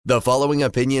The following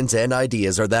opinions and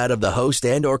ideas are that of the host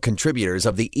and or contributors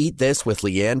of the Eat This with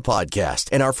Leanne podcast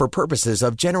and are for purposes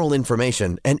of general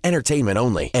information and entertainment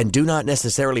only and do not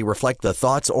necessarily reflect the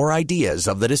thoughts or ideas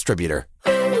of the distributor.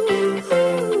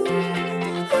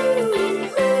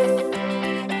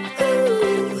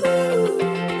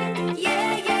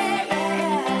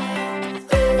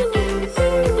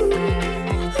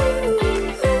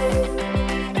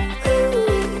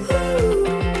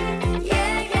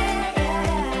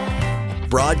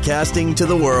 Broadcasting to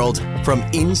the world from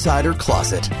inside her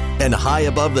closet and high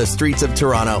above the streets of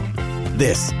Toronto.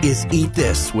 This is Eat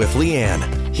This with Leanne.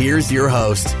 Here's your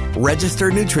host,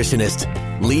 registered nutritionist,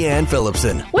 Leanne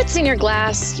Phillipson. What's in your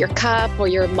glass, your cup, or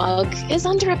your mug is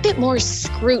under a bit more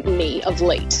scrutiny of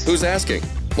late. Who's asking?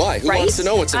 Why? Who wants to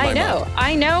know what's in my mug?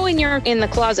 I know when you're in the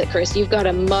closet, Chris, you've got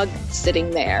a mug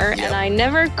sitting there, and I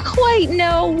never quite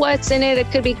know what's in it. It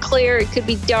could be clear, it could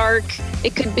be dark,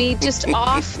 it could be just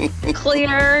off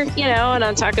clear, and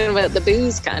I'm talking about the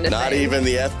booze kind of thing. Not even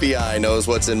the FBI knows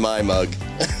what's in my mug.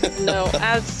 No,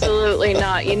 absolutely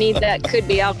not. You need that could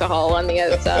be alcohol on the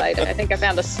outside. I think I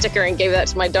found a sticker and gave that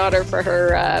to my daughter for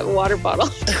her water bottle.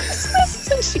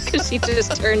 Because she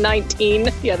just turned 19.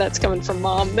 Yeah, that's coming from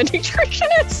Mom, the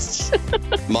nutritionist.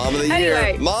 Mom of the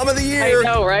year. Mom of the year. I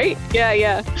know, right?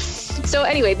 Yeah. So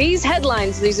anyway, these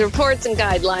headlines, these reports and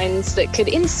guidelines that could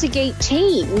instigate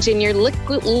change in your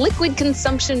liquid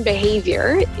consumption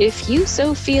behavior, if you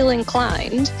so feel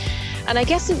inclined. And I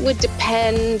guess it would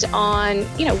depend on,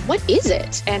 what is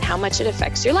it and how much it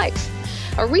affects your life.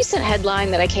 A recent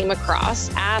headline that I came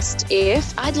across asked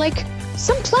if I'd like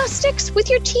some plastics with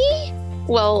your tea.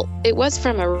 Well, it was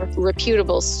from a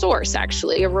reputable source,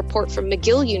 actually, a report from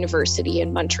McGill University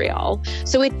in Montreal.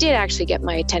 So it did actually get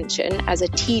my attention as a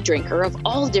tea drinker of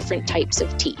all different types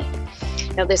of tea.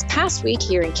 Now, this past week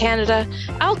here in Canada,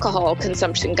 alcohol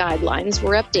consumption guidelines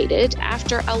were updated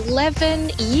after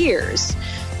 11 years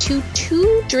to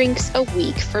 2 drinks a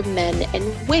week for men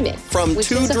and women. From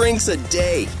 2 drinks a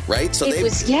day, right? So it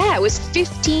was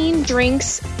 15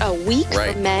 drinks a week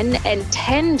for men and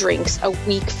 10 drinks a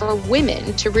week for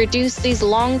women to reduce these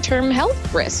long-term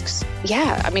health risks.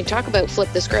 Yeah, talk about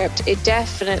flip the script. It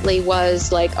definitely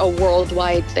was like a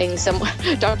worldwide thing.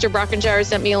 Dr. Brockenshire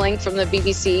sent me a link from the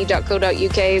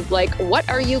bbc.co.uk, like, what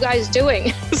are you guys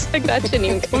doing? It's like, that didn't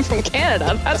even come from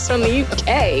Canada. That's from the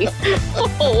UK.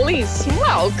 Holy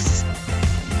smokes.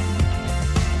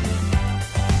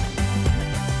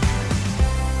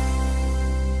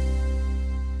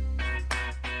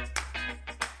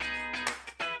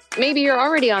 Maybe you're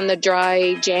already on the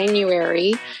dry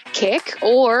January kick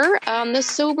or on the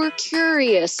sober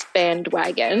curious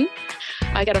bandwagon.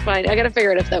 I gotta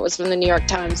figure out if that was from the New York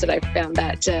Times that I found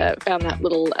that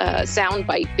little sound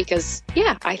bite, because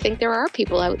I think there are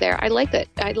people out there. I like that.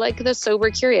 I like the sober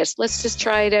curious. Let's just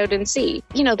try it out and see.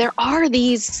 There are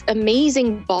these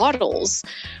amazing bottles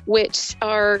which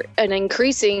are an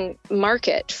increasing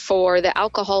market for the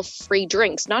alcohol-free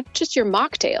drinks, not just your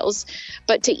mocktails,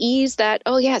 but to ease that,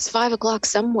 it's 5 o'clock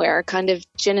somewhere kind of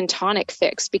gin and tonic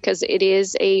fix, because it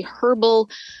is a herbal,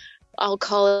 I'll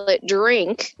call it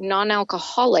drink,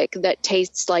 non-alcoholic, that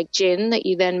tastes like gin that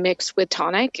you then mix with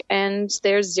tonic, and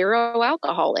there's 0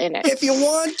 alcohol in it. If you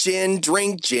want gin,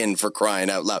 drink gin, for crying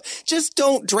out loud. Just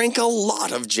don't drink a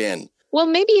lot of gin. Well,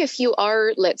 maybe if you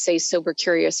are, let's say, sober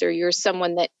curious, or you're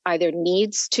someone that either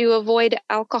needs to avoid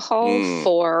alcohol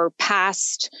for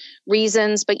past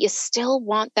reasons, but you still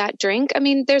want that drink.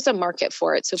 There's a market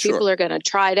for it. So people are going to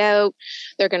try it out.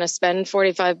 They're going to spend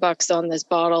 $45 on this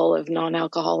bottle of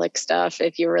non-alcoholic stuff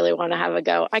if you really want to have a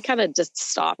go. I kind of just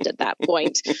stopped at that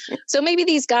point. So maybe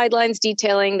these guidelines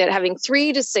detailing that having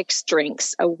 3 to 6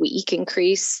 drinks a week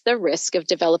increase the risk of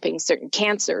developing certain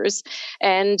cancers,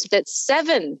 and that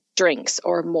 7 drinks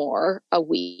or more a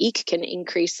week can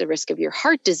increase the risk of your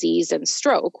heart disease and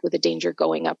stroke, with the danger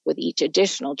going up with each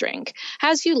additional drink,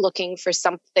 has you looking for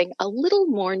something a little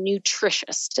more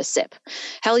nutritious to sip.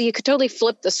 Hell, you could totally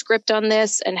flip the script on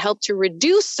this and help to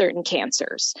reduce certain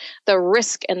cancers, the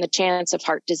risk and the chance of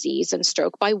heart disease and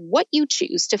stroke, by what you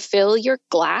choose to fill your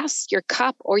glass, your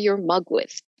cup, or your mug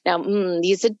with. Now,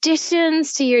 these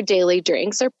additions to your daily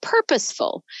drinks are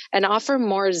purposeful and offer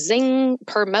more zing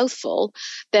per mouthful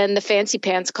than the fancy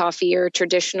pants coffee or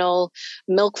traditional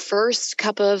milk first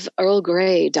cup of Earl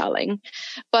Grey, darling.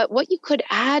 But what you could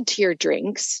add to your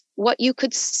drinks, what you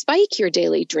could spike your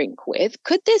daily drink with,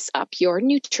 could this up your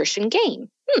nutrition game?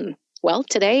 Well,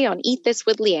 today on Eat This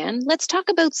with Leanne, let's talk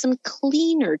about some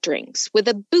cleaner drinks with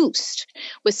a boost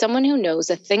with someone who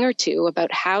knows a thing or two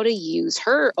about how to use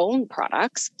her own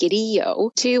products, Giddy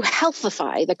Yo, to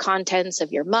healthify the contents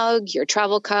of your mug, your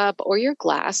travel cup, or your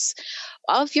glass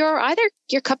of either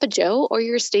your cup of joe or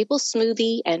your staple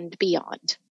smoothie and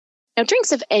beyond. Now,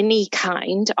 drinks of any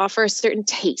kind offer a certain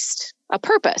taste, a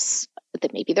purpose,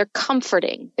 that maybe they're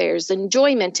comforting, there's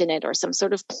enjoyment in it or some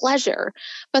sort of pleasure,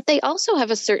 but they also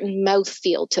have a certain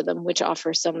mouthfeel to them, which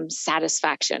offers some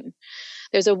satisfaction.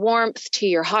 There's a warmth to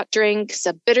your hot drinks,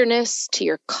 a bitterness to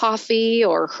your coffee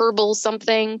or herbal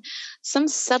something, some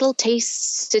subtle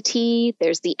tastes to tea.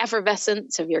 There's the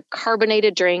effervescence of your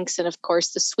carbonated drinks, and of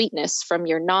course, the sweetness from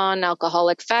your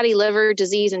non-alcoholic fatty liver,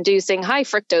 disease-inducing high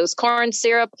fructose corn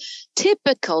syrup,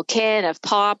 typical can of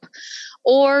pop,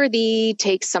 or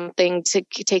takes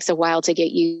a while to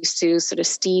get used to, sort of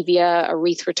stevia,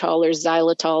 erythritol, or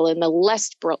xylitol, and the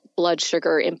less blood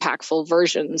sugar impactful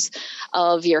versions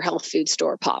of your health food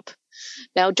store pop.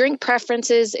 Now, drink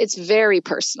preferences, it's very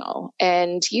personal,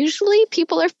 and usually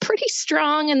people are pretty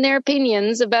strong in their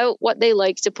opinions about what they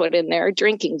like to put in their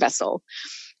drinking vessel.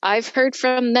 I've heard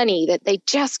from many that they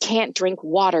just can't drink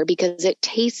water because it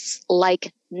tastes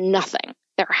like nothing.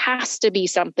 There has to be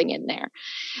something in there.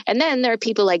 And then there are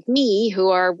people like me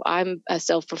I'm a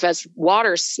self-professed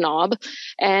water snob,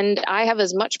 and I have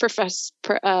as much preference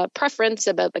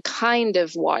about the kind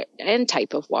of water and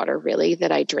type of water really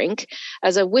that I drink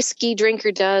as a whiskey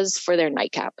drinker does for their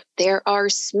nightcap. There are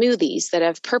smoothies that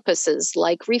have purposes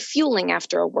like refueling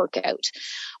after a workout,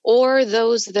 or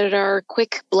those that are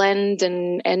quick blend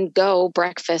and go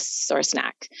breakfasts or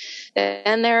snack.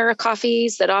 And there are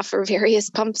coffees that offer various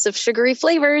pumps of sugary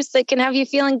flavors that can have you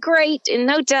feeling great in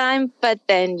no time, but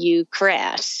then you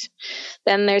crash.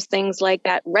 Then there's things like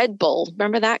that Red Bull.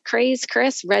 Remember that craze,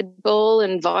 Chris? Red Bull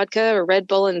and vodka, or Red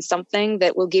Bull and something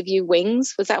that will give you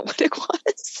wings? Was that what it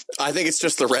was? I think it's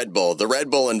just the Red Bull. The Red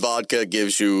Bull and vodka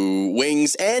gives you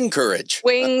wings and courage.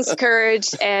 Wings, courage,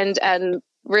 and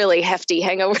really hefty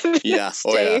hangover the next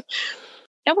day. Yeah.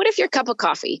 Now, what if your cup of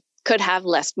coffee could have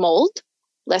less mold,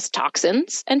 less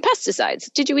toxins, and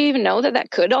pesticides? Did you even know that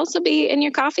could also be in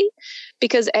your coffee?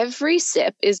 Because every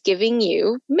sip is giving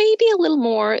you maybe a little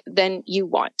more than you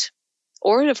want.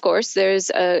 Or, of course,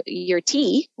 there's your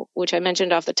tea, which I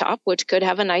mentioned off the top, which could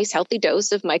have a nice healthy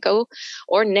dose of micro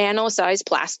or nano-sized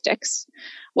plastics,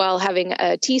 while having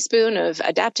a teaspoon of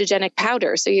adaptogenic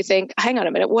powder. So you think, hang on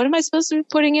a minute, what am I supposed to be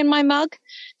putting in my mug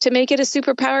to make it a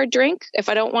super-powered drink if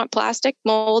I don't want plastic,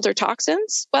 mold, or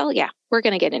toxins? Well, yeah, we're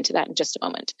going to get into that in just a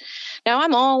moment. Now,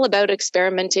 I'm all about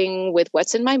experimenting with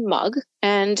what's in my mug,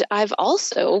 and I've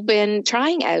also been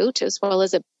trying out, as well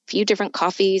as a few different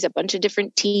coffees, a bunch of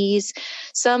different teas,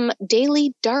 some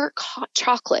daily dark hot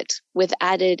chocolate with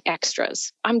added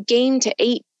extras. I'm game to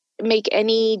make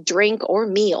any drink or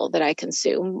meal that I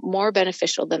consume more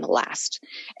beneficial than the last.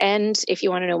 And if you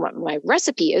want to know what my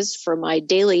recipe is for my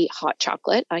daily hot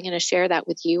chocolate, I'm going to share that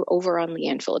with you over on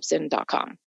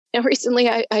leannephillipson.com. Now, recently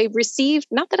I received,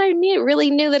 not that I really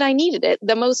knew that I needed it,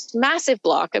 the most massive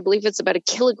block, I believe it's about 1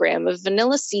 kilogram of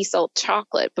vanilla sea salt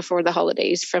chocolate before the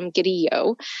holidays from Giddy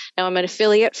Yo. Now, I'm an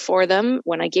affiliate for them.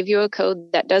 When I give you a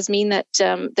code, that does mean that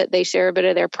they share a bit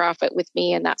of their profit with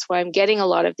me, and that's why I'm getting a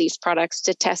lot of these products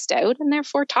to test out and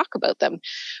therefore talk about them.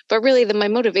 But really, my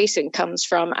motivation comes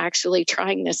from actually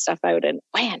trying this stuff out, and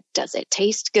man, does it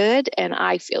taste good, and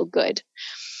I feel good.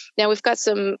 Now I've got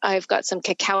some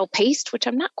cacao paste, which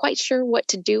I'm not quite sure what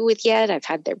to do with yet. I've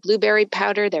had their blueberry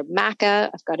powder, their maca.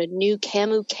 I've got a new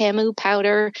camu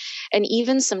powder, and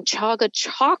even some chaga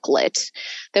chocolate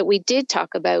that we did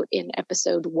talk about in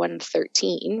episode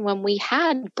 113 when we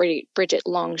had Bridget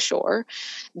Longshore,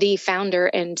 the founder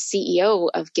and CEO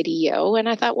of Giddy Yo. And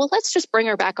I thought, well, let's just bring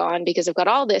her back on because I've got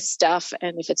all this stuff.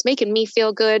 And if it's making me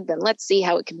feel good, then let's see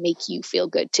how it can make you feel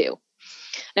good too.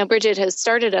 Now, Bridget has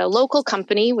started a local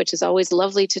company, which is always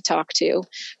lovely to talk to,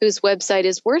 whose website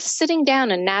is worth sitting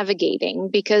down and navigating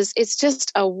because it's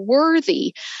just a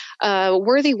worthy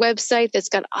website that's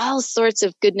got all sorts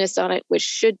of goodness on it, which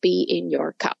should be in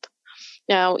your cup.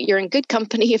 Now, you're in good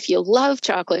company if you love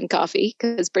chocolate and coffee,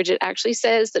 because Bridget actually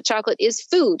says that chocolate is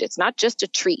food. It's not just a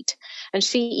treat. And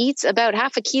she eats about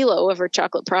 0.5 kilo of her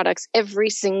chocolate products every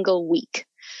single week.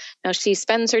 Now, she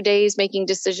spends her days making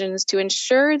decisions to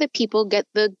ensure that people get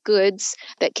the goods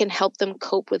that can help them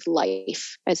cope with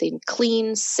life, as in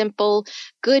clean, simple,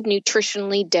 good,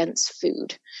 nutritionally dense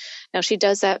food. Now, she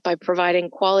does that by providing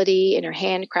quality in her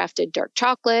handcrafted dark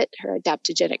chocolate, her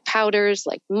adaptogenic powders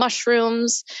like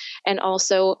mushrooms, and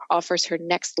also offers her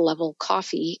next level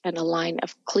coffee and a line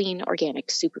of clean organic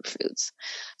superfoods.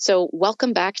 So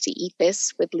welcome back to Eat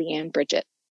This with Leanne Bridget.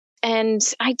 And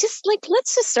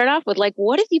let's just start off with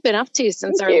what have you been up to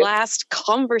since our last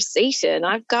conversation?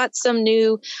 I've got some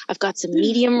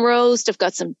medium roast. I've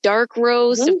got some dark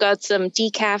roast. I've got some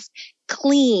decaf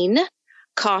clean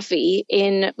coffee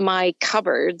in my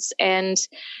cupboards, and,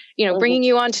 bringing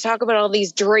you on to talk about all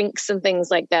these drinks and things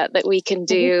like that we can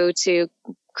do to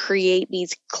create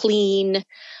these clean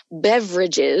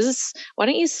beverages. Why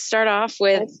don't you start off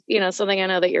with, something I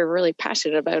know that you're really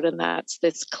passionate about, and that's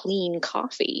this clean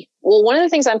coffee. Well, one of the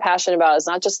things I'm passionate about is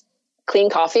not just clean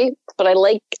coffee, but I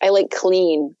like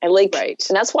clean. And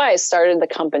that's why I started the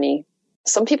company.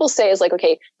 Some people say it's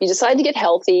okay, you decide to get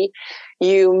healthy,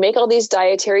 you make all these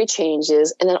dietary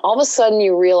changes, and then all of a sudden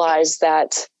you realize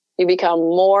that you become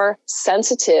more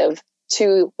sensitive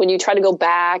to when you try to go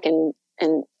back and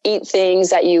eat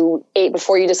things that you ate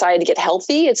before you decided to get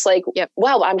healthy. It's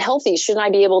wow, I'm healthy. Shouldn't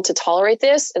I be able to tolerate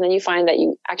this? And then you find that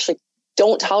you actually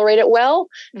don't tolerate it well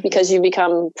because you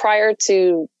become, prior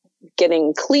to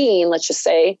getting clean, let's just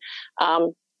say,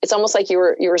 it's almost like you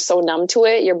were so numb to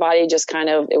it. Your body just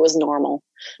it was normal.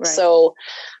 Right. So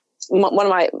one of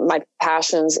my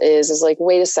passions is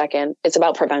wait a second, it's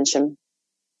about prevention.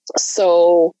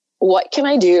 So what can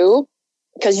I do?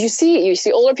 Because you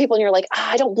see older people and you're like,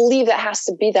 I don't believe that has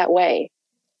to be that way.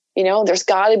 There's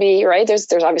got to be, right? There's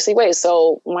obviously ways.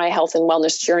 So my health and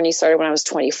wellness journey started when I was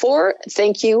 24.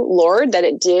 Thank you, Lord, that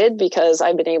it did, because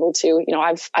I've been able to,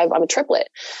 I'm a triplet,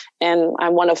 and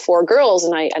I'm one of 4 girls.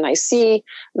 And I see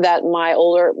that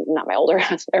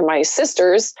my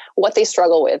sisters, what they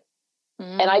struggle with.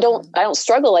 And I don't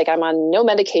struggle. I'm on no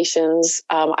medications.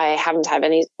 I haven't had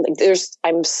any,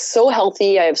 I'm so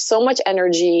healthy. I have so much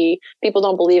energy. People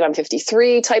don't believe I'm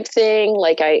 53 type thing.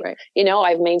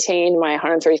 I've maintained my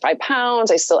 135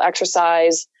 pounds. I still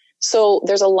exercise. So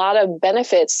there's a lot of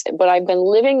benefits, but I've been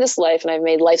living this life and I've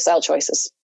made lifestyle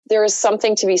choices. There is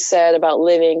something to be said about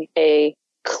living a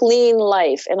clean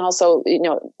life. And also,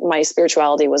 my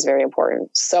spirituality was very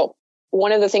important. So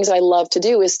one of the things I love to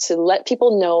do is to let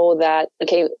people know that,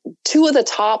 2 of the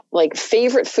top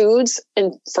favorite foods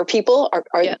and for people are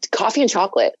coffee and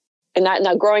chocolate. And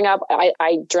now growing up,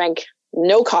 I drank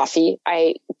no coffee.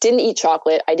 I didn't eat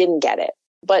chocolate. I didn't get it.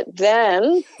 But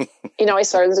then, I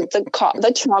started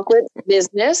the chocolate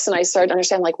business, and I started to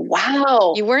understand,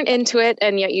 wow. You weren't into it,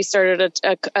 and yet you started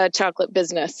a chocolate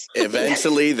business.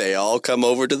 Eventually, they all come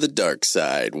over to the dark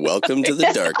side. Welcome to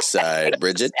the dark side,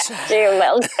 Bridget. You're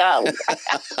welcome.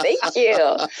 Thank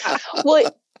you.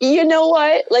 Well, you know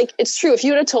what? It's true. If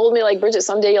you would have told me, Bridget,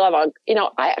 someday you'll have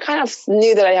I kind of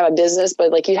knew that I'd have a business,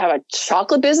 but you'd have a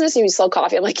chocolate business and you sell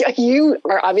coffee. I'm you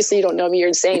are, obviously you don't know me. You're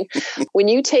insane. When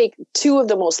you take 2 of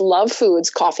the most loved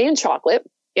foods, coffee and chocolate,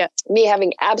 me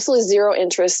having absolutely zero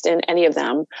interest in any of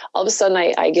them, all of a sudden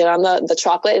I get on the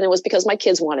chocolate, and it was because my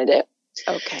kids wanted it.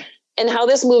 Okay. And how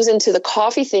this moves into the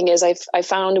coffee thing is I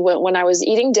found when I was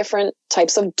eating different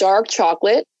types of dark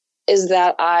chocolate, is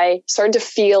that I started to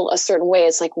feel a certain way.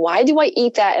 It's why do I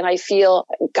eat that? And I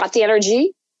got the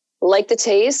energy, like the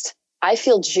taste. I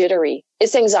feel jittery.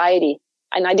 It's anxiety.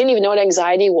 And I didn't even know what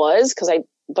anxiety was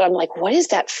but I'm what is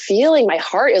that feeling? My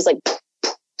heart is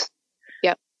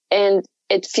yep. And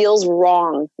it feels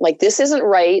wrong. This isn't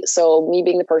right. So me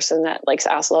being the person that likes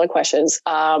to ask a lot of questions,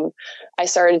 I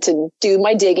started to do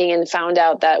my digging and found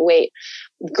out that,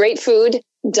 great food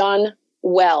done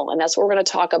well. And that's what we're going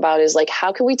to talk about is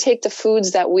how can we take the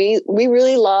foods that we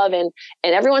really love, and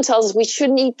everyone tells us we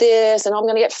shouldn't eat this, and I'm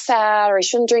going to get fat, or I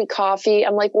shouldn't drink coffee.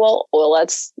 I'm well,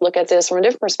 let's look at this from a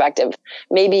different perspective.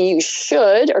 Maybe you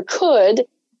should or could.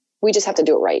 We just have to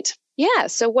do it right. Yeah.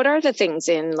 So what are the things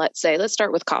let's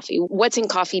start with coffee. What's in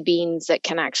coffee beans that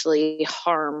can actually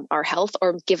harm our health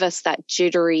or give us that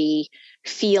jittery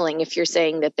feeling, if you're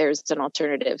saying that there's an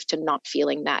alternative to not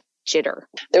feeling that jitter?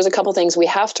 There's a couple things we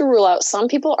have to rule out. Some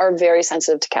people are very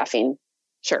sensitive to caffeine.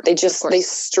 Sure. They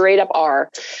straight up are.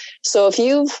 So if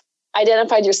you've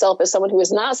identified yourself as someone who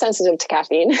is not sensitive to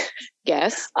caffeine,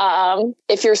 yes.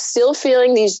 If you're still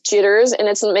feeling these jitters, and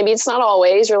maybe it's not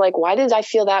always, you're why did I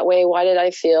feel that way? Why did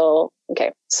I feel?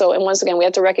 Okay. So, and once again, we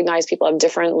have to recognize people have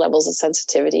different levels of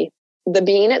sensitivity. The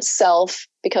bean itself,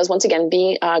 because once again,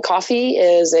 coffee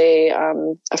is a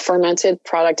fermented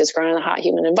product. It's grown in hot,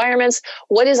 humid environments.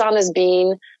 What is on this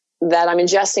bean that I'm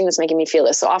ingesting that's making me feel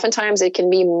this? So oftentimes it can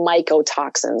be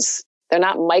mycotoxins. They're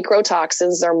not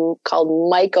microtoxins. They're called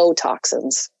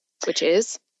mycotoxins. Which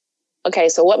is? Okay,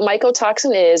 so what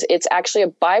mycotoxin is, it's actually a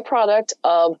byproduct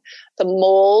of the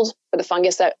mold or the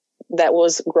fungus that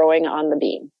was growing on the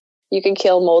bean. You can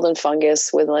kill mold and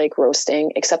fungus with like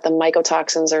roasting, except the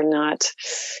mycotoxins are not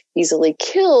easily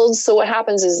killed. So what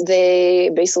happens is they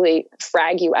basically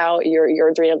frag you out your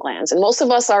adrenal glands. And most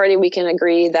of us already, we can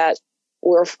agree that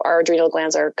our adrenal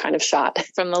glands are kind of shot.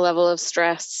 From the level of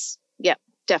stress. Yep,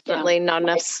 definitely. Yeah. Not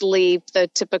enough sleep, the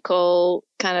typical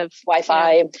kind of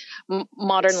Wi-Fi,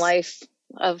 modern life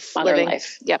of living.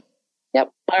 Life. Yep.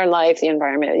 Yep. Modern life, the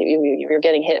environment, you're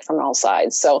getting hit from all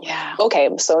sides. So, okay.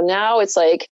 So now it's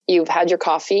like you've had your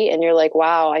coffee and you're like,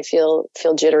 wow, I feel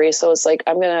jittery. So it's like,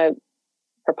 I'm going to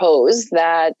propose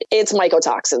that it's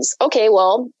mycotoxins. Okay.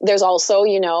 Well, there's also,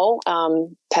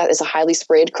 it's a highly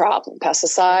sprayed crop,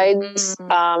 pesticides.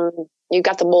 Mm-hmm. You've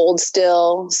got the mold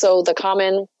still. So the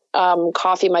common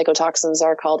coffee mycotoxins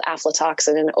are called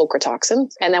aflatoxin and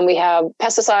ochratoxin. And then we have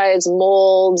pesticides,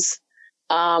 molds,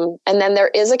 and then there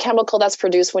is a chemical that's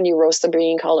produced when you roast the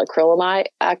bean called acrylamide.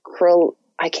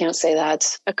 I can't say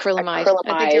that. Acrylamide.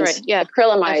 I think you're right. Yeah.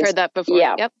 Acrylamide. I've heard that before.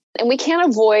 Yeah. Yep. And we can't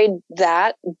avoid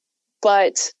that,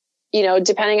 but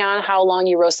depending on how long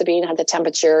you roast the bean at the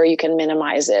temperature, you can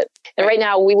minimize it. And right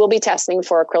now we will be testing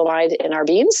for acrylamide in our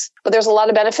beans, but there's a lot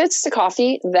of benefits to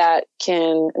coffee that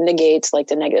can negate like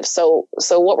the negative. So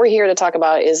what we're here to talk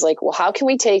about is like, well, how can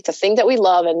we take the thing that we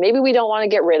love and maybe we don't want to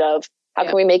get rid of? How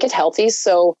can we make it healthy?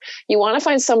 So you want to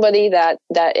find somebody that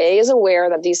A, is aware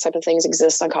that these type of things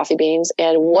exist on coffee beans,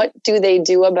 and what do they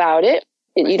do about it?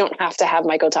 You don't have to have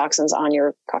mycotoxins on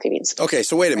your coffee beans. Okay,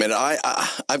 so wait a minute.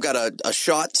 I've got a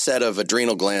shot set of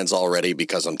adrenal glands already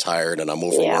because I'm tired and I'm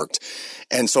overworked.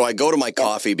 Yeah. And so I go to my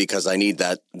coffee because I need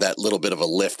that little bit of a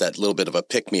lift, that little bit of a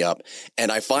pick-me-up.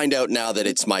 And I find out now that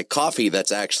it's my coffee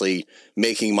that's actually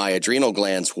making my adrenal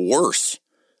glands worse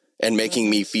and making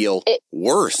me feel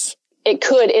worse. It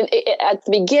could at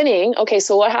the beginning. Okay.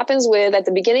 So what happens at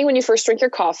the beginning, when you first drink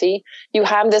your coffee, you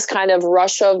have this kind of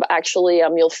rush of actually,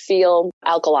 you'll feel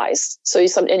alkalized. So you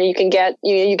can get,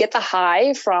 you get the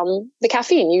high from the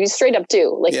caffeine. You straight up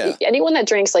do. Like anyone that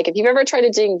drinks, like if you've ever tried to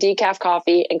drink decaf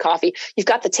coffee and coffee, you've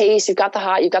got the taste, you've got the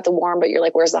hot, you've got the warm, but you're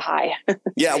like, where's the high?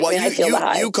 Yeah. Well,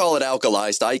 you call it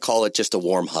alkalized. I call it just a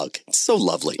warm hug. It's so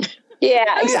lovely.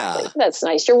 Yeah, exactly. Yeah. That's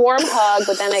nice. Your warm hug,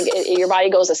 but then your body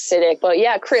goes acidic. But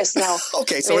yeah, Chris, no.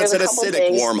 Okay, so it's an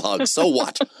acidic warm hug. So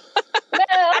what?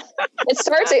 Well, it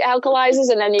starts, it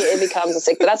alkalizes, and then it becomes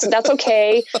acidic. But that's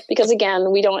okay, because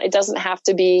again, it doesn't have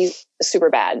to be super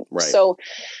bad. Right. So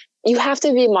you have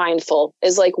to be mindful.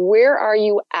 Is like, where are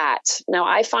you at? Now,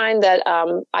 I find that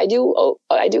I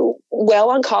do well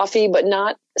on coffee, but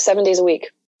not 7 days a week.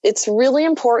 It's really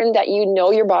important that you know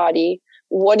your body.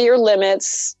 What are your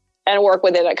limits? And work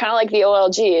with it. Kind of like the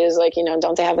OLG is like,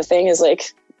 don't they have a thing is like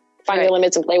find your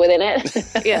limits and play within it?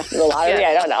 Yeah. The lottery,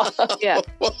 I don't know. Yeah.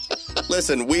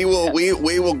 Listen, we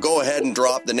will go ahead and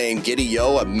drop the name Giddy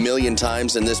Yo 1,000,000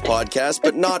 times in this podcast,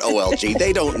 but not OLG.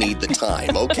 They don't need the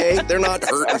time, okay? They're not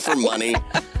hurting for money.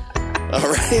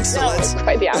 All right. So it's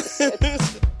quite the opposite.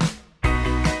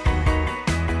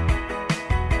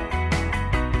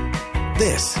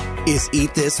 This is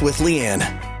Eat This with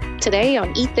Leanne. Today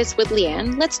on Eat This with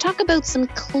Leanne, let's talk about some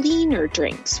cleaner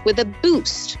drinks with a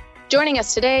boost. Joining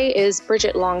us today is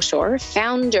Bridget Longshore,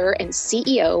 founder and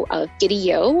CEO of Giddy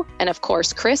Yo, and of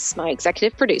course, Chris, my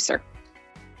executive producer.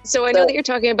 So I know that you're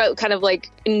talking about kind of like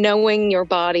knowing your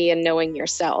body and knowing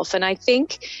yourself. And I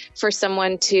think for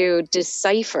someone to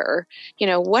decipher,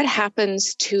 what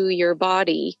happens to your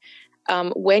body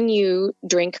when you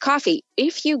drink coffee,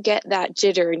 if you get that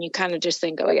jitter and you kind of just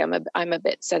think, oh yeah, I'm a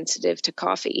bit sensitive to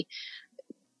coffee.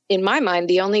 In my mind,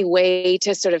 the only way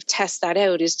to sort of test that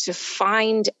out is to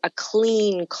find a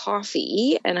clean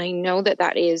coffee. And I know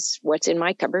that is what's in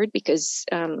my cupboard because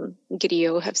Giddy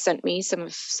Yo have sent me some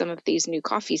of these new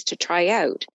coffees to try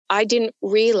out. I did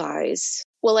realize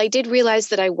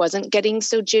that I wasn't getting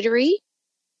so jittery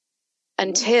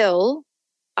until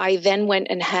I then went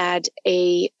and had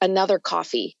another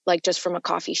coffee, like just from a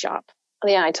coffee shop.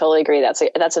 Yeah, I totally agree. That's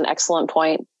an excellent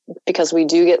point, because we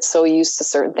do get so used to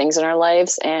certain things in our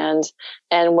lives, and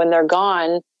when they're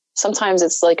gone, sometimes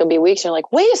it's like it'll be weeks and you're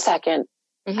like, wait a second,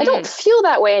 I don't feel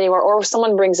that way anymore. Or if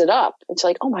someone brings it up, it's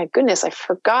like, oh my goodness, I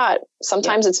forgot.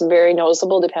 Sometimes it's very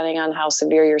noticeable depending on how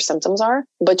severe your symptoms are.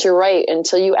 But you're right,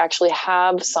 until you actually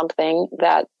have something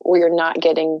where you're not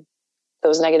getting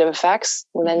those negative effects,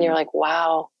 and then you're like,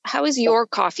 wow. How is your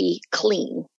coffee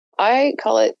clean? I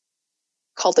call it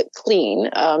called it clean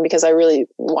because I really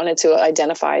wanted to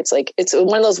identify. It's like, it's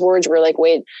one of those words where like,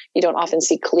 wait, you don't often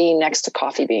see clean next to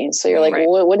coffee beans. So you're like,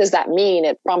 well, what does that mean?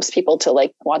 It prompts people to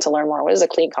like want to learn more. What is a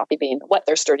clean coffee bean? What,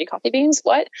 they're sturdy coffee beans?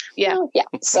 What? Yeah. Yeah.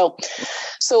 So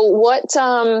what,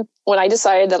 when I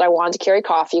decided that I wanted to carry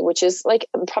coffee, which is like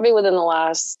probably within the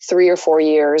last 3 or 4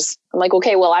 years, I'm like,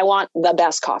 okay, well, I want the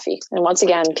best coffee. And once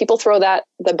again, people throw that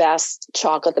the best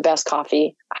chocolate, the best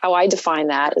coffee. How I define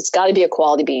that, it's got to be a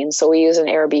quality bean. So we use an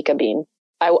Arabica bean.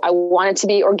 I want it to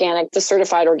be organic, the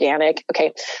certified organic.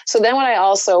 Okay. So then when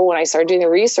I started doing the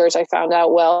research, I found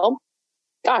out, well,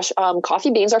 gosh,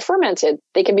 coffee beans are fermented.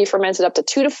 They can be fermented up to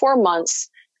 2 to 4 months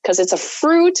because it's a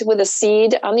fruit with a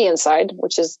seed on the inside,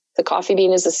 which is the coffee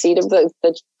bean is the seed of the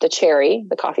cherry,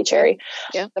 the coffee cherry.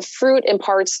 Yeah. The fruit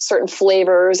imparts certain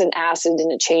flavors and acid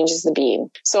and it changes the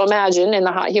bean. So imagine in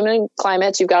the hot humid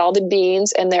climates, you've got all the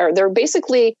beans and they're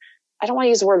basically, I don't want to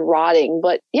use the word rotting,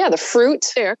 but yeah, the fruit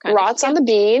rots on the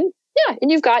bean. Yeah.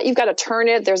 And you've got to turn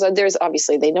it. There's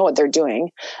obviously they know what they're doing.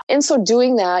 And so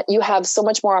doing that, you have so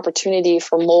much more opportunity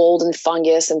for mold and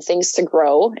fungus and things to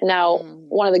grow. And now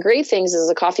one of the great things is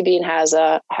the coffee bean has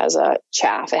a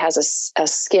chaff. It has a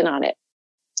skin on it.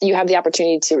 You have the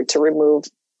opportunity to remove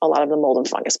a lot of the mold and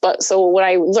fungus. But so when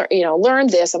I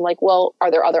learned this, I'm like, well, are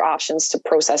there other options to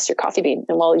process your coffee bean?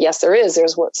 And well, yes, there is.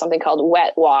 There's something called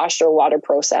wet wash or water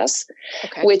process,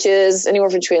 which is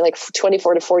anywhere between like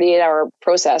 24 to 48 hour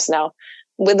process. Now,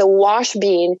 with the wash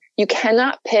bean, you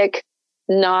cannot pick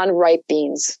non-ripe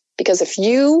beans because if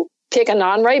you pick a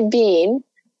non-ripe bean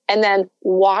and then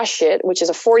wash it, which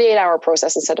is a 48-hour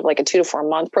process instead of like a 2 to 4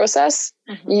 month process,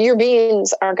 your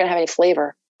beans aren't going to have any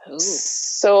flavor. Ooh.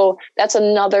 So that's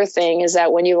another thing is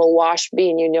that when you have a washed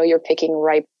bean, you know you're picking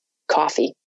ripe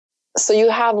coffee. So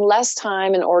you have less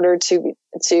time in order to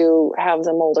have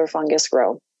the mold or fungus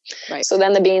grow. Right. So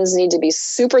then the beans need to be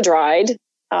super dried.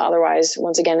 Otherwise,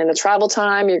 once again, in the travel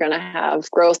time, you're going to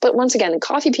have growth. But once again,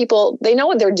 coffee people, they know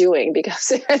what they're doing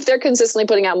because if they're consistently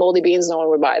putting out moldy beans, no one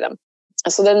would buy them.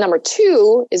 So then number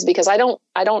 2 is because I don't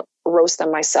roast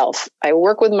them myself. I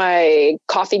work with my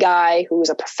coffee guy who's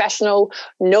a professional,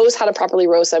 knows how to properly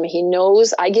roast them. He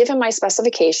knows, I give him my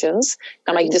specifications.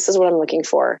 I'm like, this is what I'm looking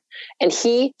for. And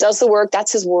he does the work.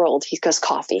 That's his world. He does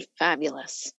coffee.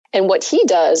 Fabulous. And what he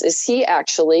does is he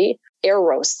actually air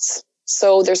roasts.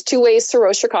 So there's 2 ways to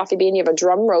roast your coffee bean. You have a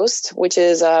drum roast, which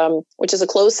is a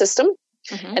closed system.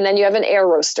 And then you have an air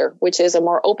roaster, which is a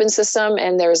more open system.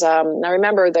 And there's, now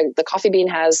remember the coffee bean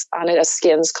has on it a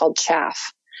skins called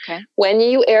chaff. Okay. When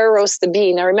you air roast the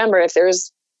bean, now remember, if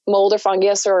there's mold or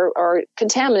fungus or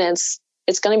contaminants,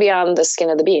 it's going to be on the skin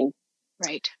of the bean.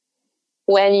 Right.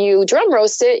 When you drum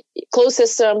roast it, closed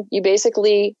system, you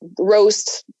basically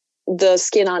roast the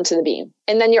skin onto the bean.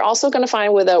 And then you're also going to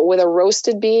find with a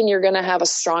roasted bean, you're going to have a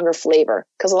stronger flavor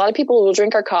because a lot of people will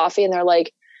drink our coffee and they're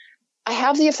like, I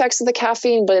have the effects of the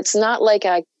caffeine, but it's not like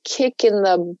a kick in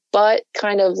the butt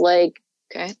kind of like,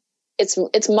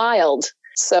 it's mild.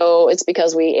 So it's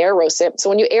because we air roast it. So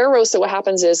when you air roast it, what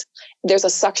happens is there's a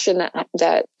suction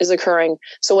that is occurring.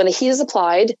 So when the heat is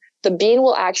applied, the bean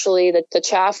will actually, the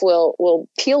chaff will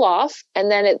peel off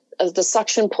and then the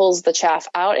suction pulls the chaff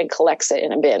out and collects it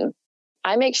in a bin.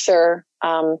 I make sure,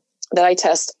 that I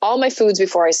test all my foods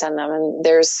before I send them. And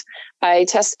I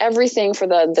test everything for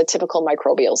the typical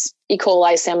microbials, E.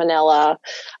 coli, salmonella,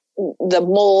 the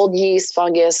mold, yeast,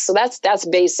 fungus. So that's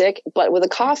basic. But with the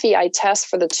coffee, I test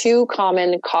for the 2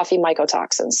 common coffee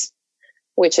mycotoxins,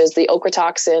 which is the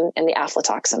ochratoxin and the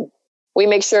aflatoxin. We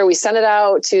make sure we send it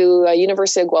out to a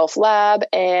University of Guelph lab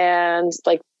and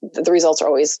like the results are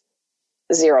always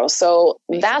 0. So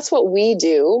that's what we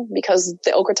do because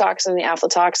the ochratoxin and the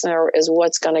aflatoxin is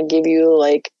what's going to give you,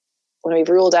 like, when we've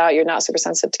ruled out you're not super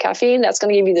sensitive to caffeine, that's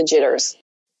going to give you the jitters.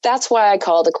 That's why I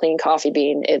call it a clean coffee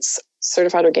bean. It's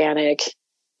certified organic.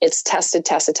 It's tested.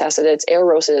 It's air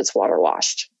roasted. It's water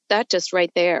washed. That just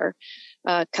right there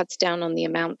cuts down on the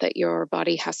amount that your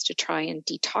body has to try and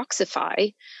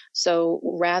detoxify. So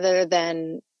rather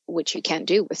than, which you can't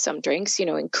do with some drinks,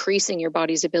 increasing your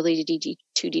body's ability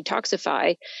to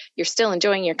detoxify, you're still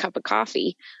enjoying your cup of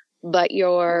coffee, but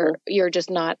you're just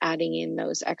not adding in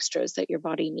those extras that your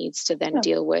body needs to then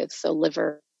deal with the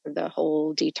liver, the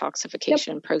whole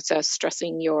detoxification process,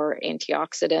 stressing your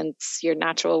antioxidants, your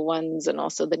natural ones, and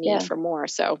also the need for more.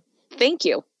 So thank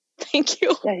you. Thank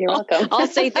you. Yeah, you're welcome. I'll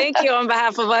say thank you on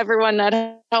behalf of everyone at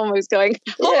home who's going,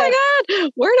 oh my God,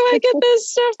 where do I get this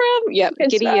stuff from? Yep,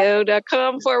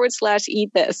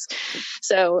 gideio.com/eat this.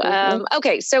 So,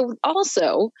 okay. So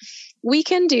also we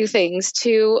can do things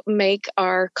to make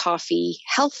our coffee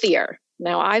healthier.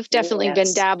 Now, I've definitely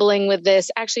been dabbling with this,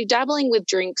 actually dabbling with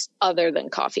drinks other than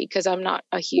coffee, because I'm not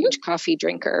a huge coffee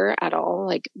drinker at all.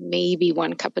 Like maybe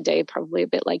 1 cup a day, probably a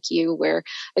bit like you, where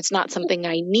it's not something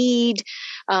I need.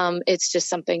 It's just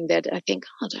something that I think,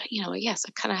 yes,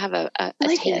 I kind of have a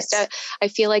taste. I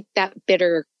feel like that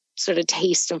bitter sort of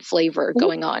taste and flavor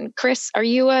going on. Chris, are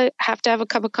you have to have a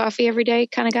cup of coffee every day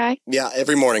kind of guy? Yeah,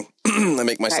 every morning I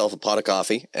make myself a pot of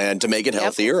coffee, and to make it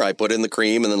healthier, I put in the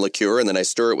cream and the liqueur, and then I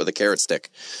stir it with a carrot stick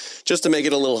just to make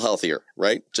it a little healthier,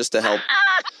 right? Just to help.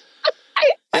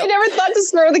 I never thought to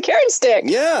stir with a carrot stick.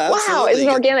 Yeah, absolutely. Wow, it's an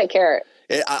organic carrot.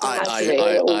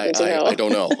 I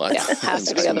don't know. It has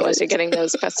to be, otherwise you're getting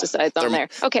those pesticides on there.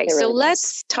 Okay, so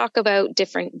let's talk about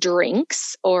different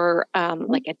drinks or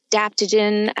like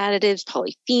adaptogen additives,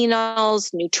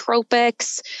 polyphenols,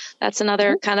 nootropics. That's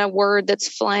another kind of word that's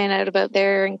flying out about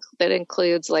there that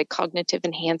includes like cognitive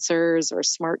enhancers or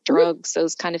smart drugs,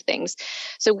 those kind of things.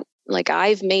 So like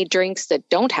I've made drinks that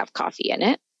don't have coffee in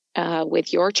it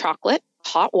with your chocolate,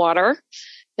 hot water.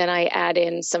 Then I add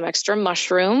in some extra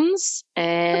mushrooms.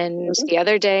 And the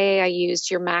other day I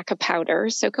used your maca powder.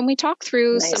 So can we talk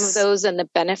through some of those and the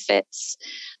benefits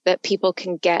that people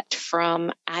can get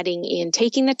from adding in,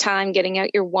 taking the time, getting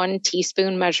out your 1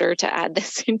 teaspoon measure to add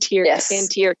this into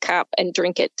your cup and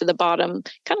drink it to the bottom,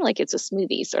 kind of like it's a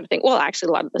smoothie sort of thing. Well, actually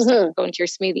a lot of the stuff go into your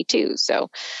smoothie too. So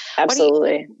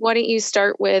absolutely. Why don't you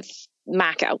start with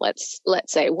maca? Let's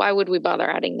say, why would we bother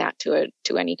adding that to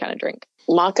any kind of drink?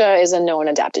 Maca is a known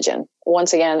adaptogen.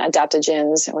 Once again,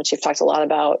 adaptogens, which you've talked a lot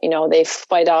about, they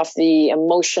fight off the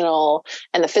emotional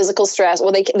and the physical stress.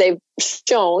 Well, they've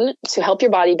shown to help your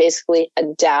body basically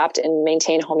adapt and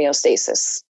maintain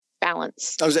homeostasis.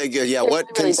 Balance. I was like,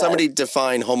 can somebody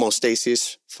define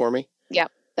homeostasis for me? Yeah,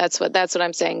 that's what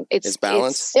I'm saying. It's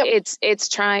balance.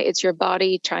 It's your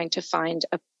body trying to find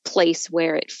a place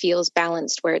where it feels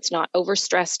balanced, where it's not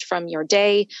overstressed from your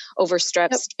day,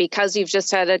 overstressed because you've just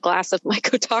had a glass of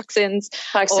mycotoxins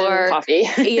or coffee,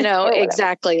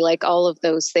 exactly, like all of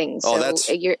those things. Oh, so that's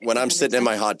when I'm sitting in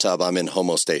my hot tub, I'm in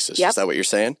homeostasis. Is that what you're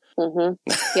saying? Mm-hmm.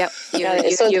 Yep.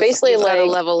 So it's basically like a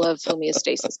level of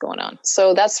homeostasis going on.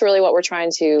 So that's really what we're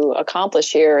trying to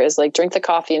accomplish here is like drink the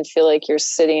coffee and feel like you're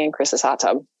sitting in Chris's hot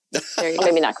tub.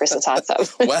 Maybe not Chris's hot tub.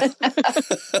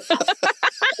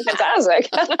 Fantastic.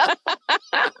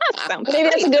 Maybe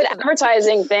that's a good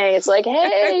advertising thing. It's like,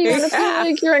 hey, you're going to feel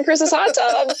like you're in Chris's hot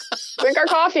tub. Drink our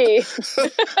coffee. Who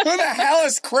the hell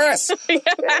is Chris?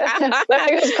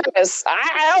 Chris.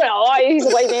 I don't know. He's a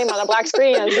white name on a black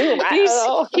screen on Zoom.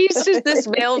 He's just this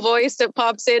male voice that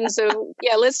pops in. So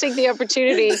let's take the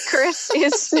opportunity. Chris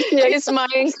is my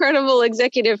incredible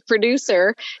executive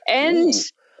producer and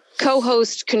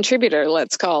co-host contributor,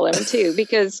 let's call him too,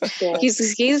 because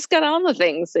he's got all the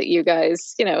things that you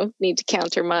guys need to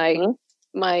counter my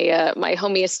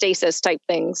homeostasis type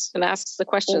things and asks the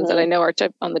questions that I know are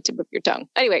on the tip of your tongue.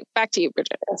 Anyway, back to you,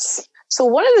 Bridget. Yes. So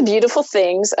one of the beautiful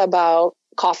things about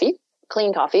coffee,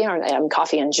 clean coffee, or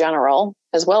coffee in general,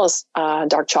 as well as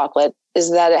dark chocolate,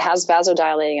 is that it has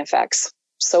vasodilating effects.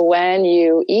 So when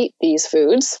you eat these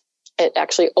foods, it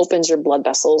actually opens your blood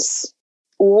vessels.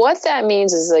 What that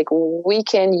means is like we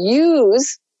can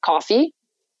use coffee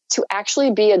to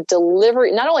actually be a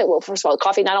delivery. First of all,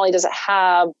 coffee not only does it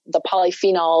have the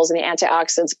polyphenols and the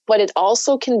antioxidants, but it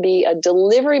also can be a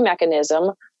delivery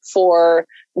mechanism for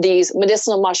these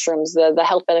medicinal mushrooms, the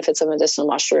health benefits of medicinal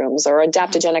mushrooms, or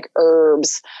adaptogenic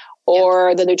herbs,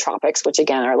 or the nootropics, which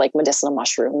again are like medicinal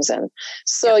mushrooms. And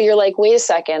so you're like, wait a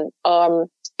second.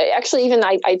 Actually, even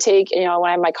I take, when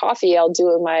I have my coffee, I'll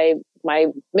do my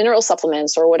mineral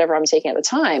supplements or whatever I'm taking at the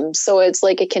time. So it's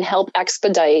like it can help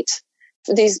expedite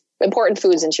these important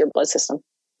foods into your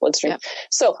bloodstream. Yeah.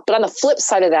 So, but on the flip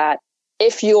side of that,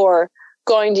 if you're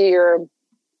going to your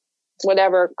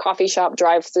whatever coffee shop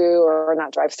drive-through or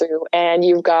not drive-through, and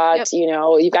you've got,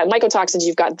 you've got mycotoxins,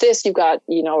 you've got this, you've got,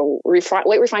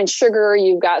 weight refined sugar,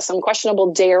 you've got some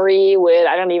questionable dairy with,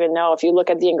 I don't even know if you look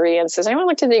at the ingredients. Does anyone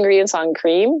look at the ingredients on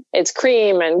cream? It's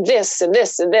cream and this and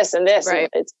this and this and this. Right.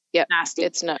 And it's nasty.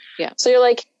 It's not. Yeah. So you're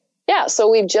like, so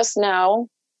we've just now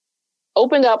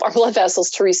opened up our blood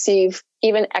vessels to receive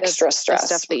even extra stress.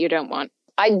 Stuff that you don't want.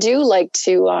 I do like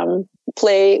to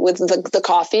play with the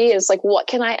coffee. It's like, what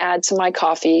can I add to my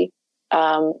coffee?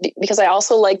 Because I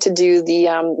also like to do the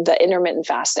intermittent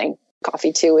fasting.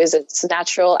 Coffee too is its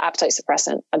natural appetite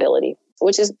suppressant ability,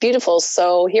 which is beautiful.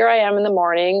 So here I am in the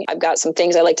morning. I've got some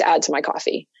things I like to add to my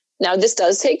coffee. Now this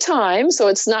does take time, so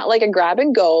it's not like a grab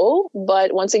and go.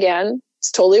 But once again, It's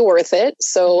totally worth it.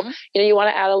 So, you want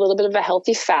to add a little bit of a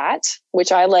healthy fat,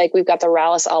 which I like. We've got the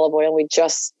Rallis olive oil.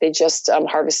 They just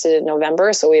harvested in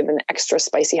November. So we have an extra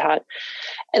spicy hot.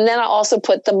 And then I also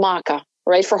put the maca,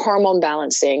 right, for hormone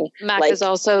balancing. Maca is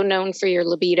also known for your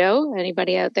libido.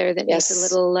 Anybody out there that needs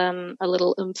a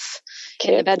little oomph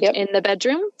in the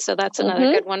bedroom? So that's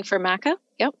another good one for maca.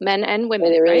 Yep, men and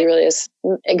women. It really is.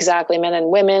 Exactly, men and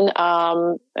women.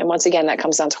 And once again, that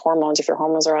comes down to hormones. If your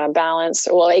hormones are out of balance,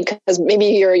 because maybe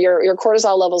your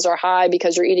cortisol levels are high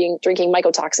because you're drinking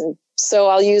mycotoxin. So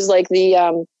I'll use like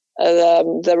the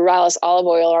Rallis olive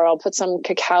oil, or I'll put some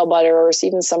cacao butter or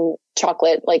even some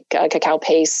chocolate, like cacao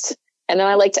paste. And then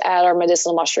I like to add our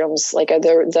medicinal mushrooms, like I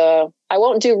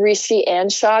won't do reishi and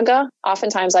chaga.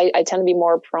 Oftentimes I tend to be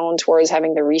more prone towards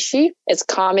having the reishi. It's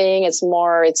calming. It's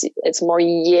more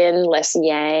yin, less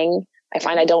yang. I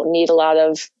find I don't need a lot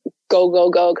of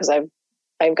go because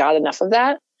I've got enough of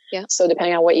that. Yeah. So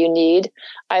depending on what you need,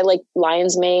 I like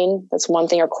lion's mane. That's one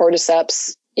thing, or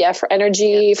cordyceps. Yeah. For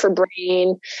energy, for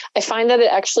brain. I find that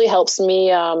it actually helps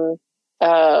me,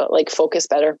 focus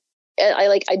better.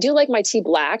 I do like my tea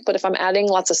black, but if I'm adding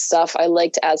lots of stuff, I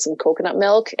like to add some coconut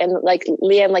milk. And like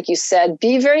Leanne, like you said,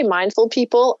 be very mindful,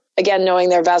 people, again, knowing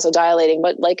they're vasodilating,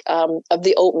 but of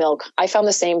the oat milk. I found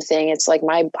the same thing. It's like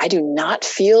I do not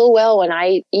feel well when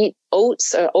I eat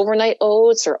oats, or overnight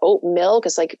oats or oat milk.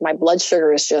 It's like my blood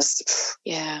sugar is just.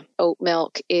 Yeah. Oat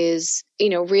milk is,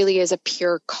 really is a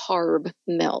pure carb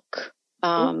milk.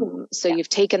 So you've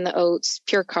taken the oats,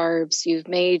 pure carbs,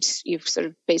 you've sort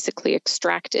of basically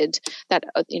extracted that,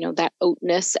 that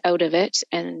oatness out of it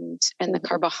and the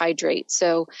carbohydrate.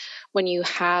 So when you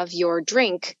have your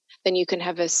drink, then you can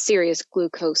have a serious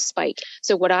glucose spike.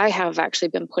 So what I have actually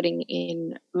been putting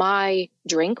in my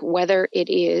drink, whether it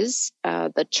is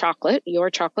the chocolate,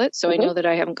 your chocolate, so I know that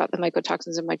I haven't got the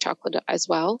mycotoxins in my chocolate as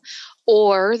well,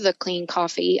 or the clean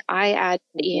coffee, I add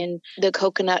in the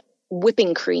coconut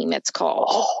whipping cream, it's called.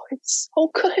 Oh, it's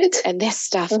so good. And this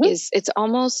stuff it's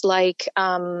almost like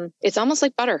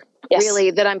butter,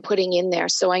 really, that I'm putting in there.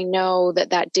 So I know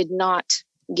that did not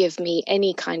give me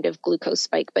any kind of glucose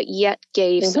spike, but yet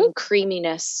gave some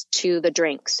creaminess to the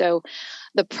drink. So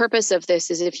the purpose of this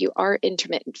is if you are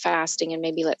intermittent fasting, and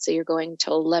maybe let's say you're going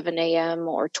till 11 a.m.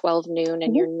 or 12 noon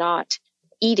and you're not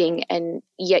eating, and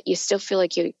yet you still feel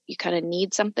like you kind of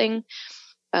need something,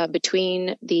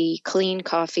 between the clean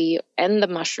coffee and the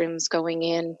mushrooms going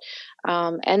in,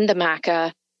 and the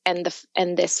maca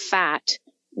and this fat,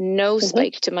 no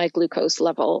spike to my glucose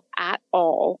level at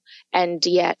all. And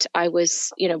yet I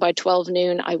was, by 12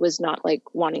 noon, I was not like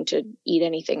wanting to eat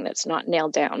anything that's not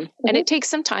nailed down. And it takes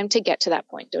some time to get to that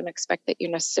point. Don't expect that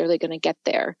you're necessarily going to get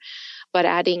there. But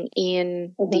adding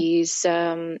in these,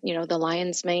 the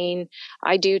lion's mane,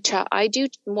 I do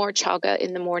more chaga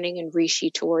in the morning and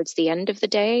reishi towards the end of the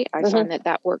day. I find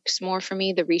that works more for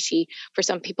me. The reishi, for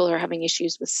some people who are having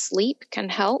issues with sleep, can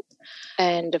help.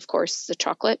 And of course, the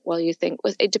chocolate,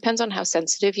 it depends on how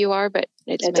sensitive you are, but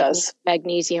it does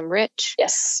magnesium rich.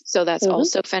 Yes. So that's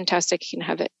also fantastic. You can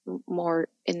have it more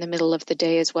in the middle of the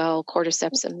day as well.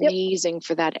 Cordyceps, amazing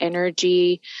for that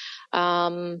energy.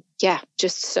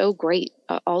 Just so great.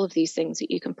 All of these things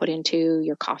that you can put into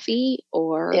your coffee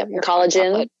or your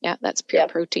collagen. Chocolate. Yeah, that's pure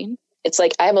protein. It's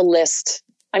like I have a list.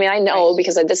 I mean, I know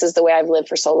because this is the way I've lived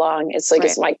for so long. It's like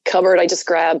it's my cupboard. I just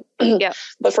grab.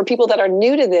 But for people that are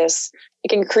new to this, you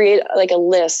can create like a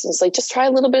list. It's like just try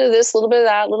a little bit of this, a little bit of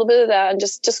that, a little bit of that, and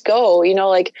just go.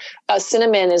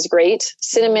 Cinnamon is great.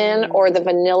 Cinnamon or the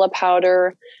vanilla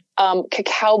powder,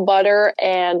 cacao butter,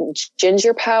 and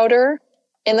ginger powder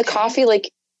in the coffee.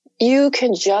 Like you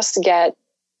can just get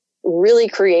really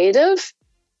creative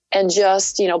and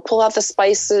just, pull out the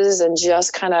spices and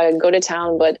just kind of go to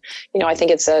town. But, I think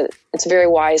it's very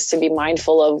wise to be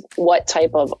mindful of what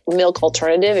type of milk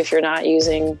alternative, if you're not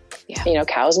using,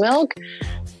 cow's milk,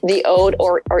 the oat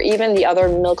or even the other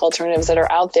milk alternatives that are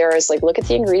out there, is like, look at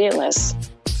the ingredient list.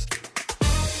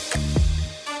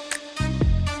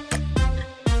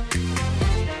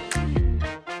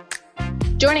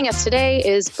 Joining us today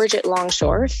is Bridget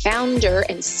Longshore, founder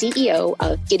and CEO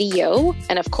of Giddy-Yo,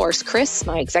 and of course, Chris,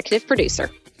 my executive producer.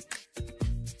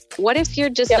 What if you're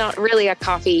just not really a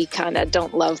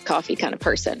don't love coffee kind of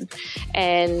person,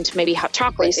 and maybe hot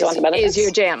chocolate is your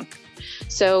jam?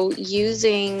 So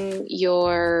using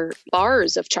your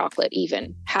bars of chocolate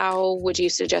even, how would you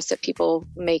suggest that people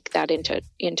make that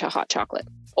into hot chocolate?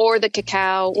 Or the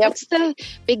cacao. What's the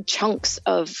big chunks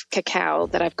of cacao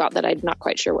that I've got that I'm not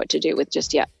quite sure what to do with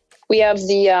just yet? We have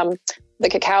the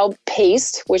cacao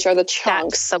paste, which are the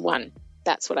chunks. That's the one.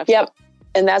 That's what I've got. got.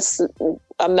 And that's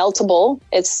meltable.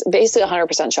 It's basically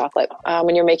 100% chocolate.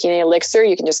 When you're making an elixir,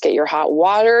 you can just get your hot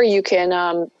water. You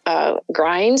can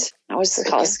grind. I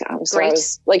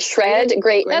was like shred.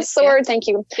 Grate. That's the word. Thank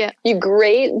you. Yeah. You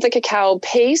grate the cacao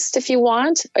paste if you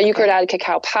want, or you could add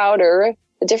cacao powder.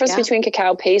 The difference between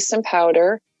cacao paste and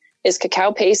powder is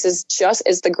cacao paste is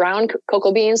the ground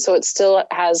cocoa beans, so it still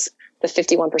has the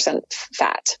 51%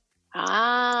 fat.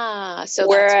 So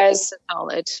whereas the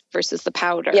solid versus the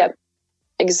powder. Yep.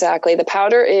 Exactly. The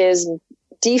powder is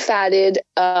defatted.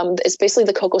 It's basically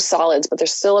the cocoa solids, but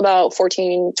there's still about 12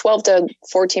 to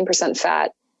 14%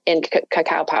 fat in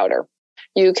cacao powder.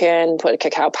 You can put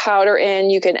cacao powder in.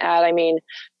 You can add,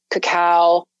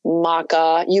 cacao,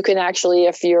 maca. You can actually,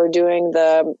 if you're doing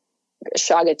the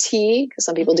chaga tea, because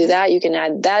some people do that, you can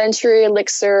add that into your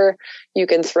elixir. You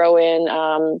can throw in,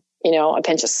 a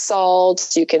pinch of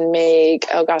salt. You can make,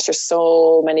 there's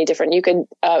so many different, you could,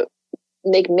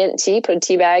 make mint tea, put a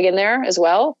tea bag in there as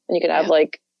well. And you could have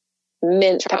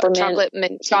mint,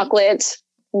 peppermint, chocolate,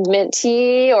 mint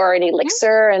tea, or an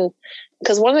elixir. And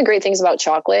because one of the great things about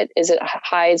chocolate is it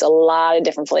hides a lot of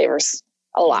different flavors,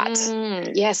 a lot.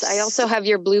 Yes. I also have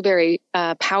your blueberry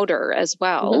powder as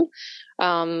well,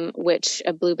 which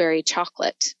a blueberry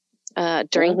chocolate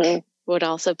drink would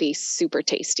also be super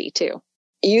tasty too.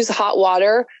 Use hot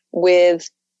water with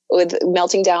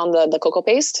melting down the cocoa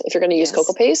paste, if you're going to use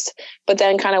cocoa paste, but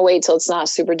then kind of wait till it's not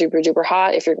super duper duper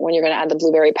hot when you're going to add the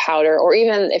blueberry powder, or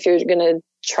even if you're going to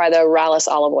try the Rallis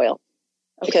olive oil,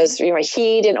 because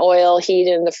heat and oil, heat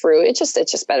in the fruit, it's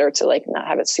just better to not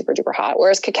have it super duper hot.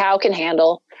 Whereas cacao can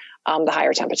handle the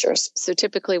higher temperatures. So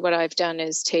typically what I've done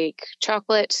is take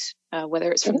chocolate,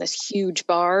 whether it's from this huge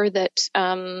bar that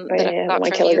I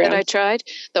got from you that I tried,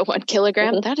 the 1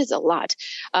 kilogram, that is a lot.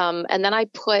 And then I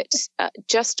put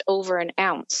just over an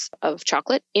ounce of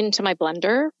chocolate into my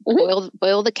blender,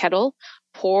 boil the kettle,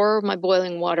 pour my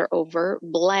boiling water over,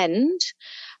 blend.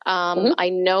 I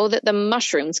know that the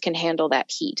mushrooms can handle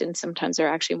that heat, and sometimes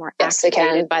they're actually more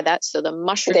activated by that. So the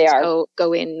mushrooms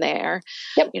go in there.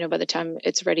 Yep. By the time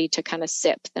it's ready to kind of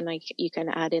sip, then you can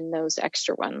add in those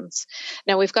extra ones.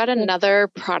 Now we've got another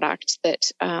product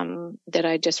that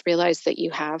I just realized that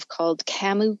you have called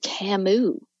Camu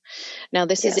Camu. Now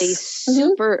this is a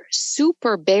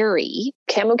super berry.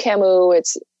 Camu Camu.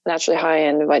 It's naturally high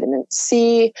in vitamin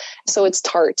C, so it's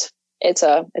tart. It's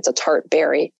a tart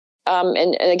berry.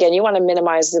 And again, you want to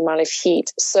minimize the amount of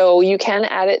heat. So you can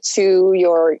add it to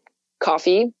your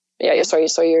coffee.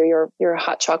 Your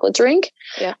hot chocolate drink.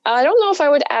 Yeah. I don't know if I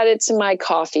would add it to my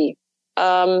coffee.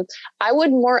 I would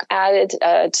more add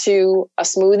it to a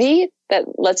smoothie that,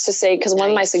 let's just say, because one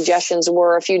of my suggestions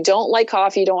were, if you don't like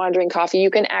coffee, you don't want to drink coffee,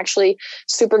 you can actually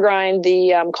super grind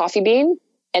the coffee bean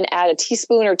and add a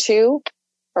teaspoon or two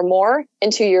or more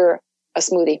into a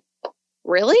smoothie.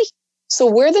 Really? So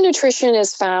where the nutrition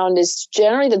is found is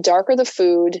generally the darker the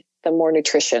food, the more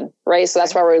nutrition, right? So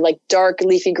that's why we're like dark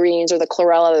leafy greens or the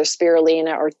chlorella or the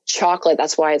spirulina or chocolate.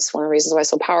 That's why it's one of the reasons why it's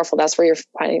so powerful. That's where you're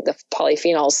finding the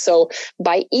polyphenols. So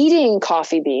by eating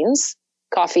coffee beans,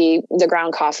 the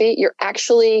ground coffee, you're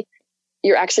actually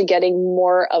getting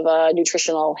more of a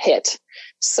nutritional hit.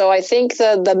 So I think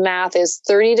the math is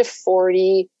 30 to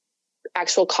 40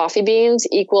 actual coffee beans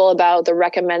equal about the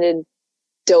recommended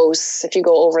dose. If you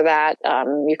go over that,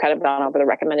 you've kind of gone over the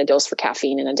recommended dose for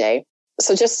caffeine in a day.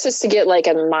 So just to get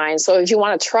in mind. So if you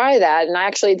want to try that, and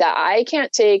I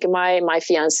can't take my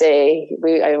fiance,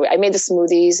 I made the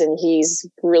smoothies and he's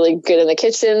really good in the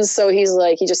kitchen. So he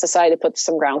just decided to put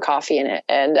some ground coffee in it.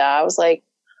 And I was like,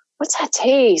 what's that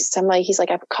taste? He's like,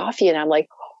 I have coffee. And I'm like,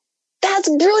 that's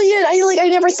brilliant. I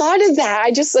never thought of that.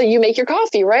 I just, you make your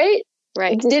coffee, right?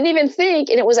 Right. Didn't even think.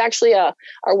 And it was actually our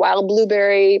wild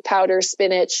blueberry powder,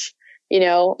 spinach,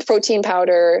 protein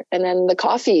powder, and then the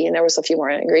coffee. And there was a few more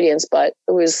ingredients, but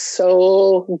it was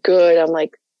so good. I'm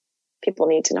like, people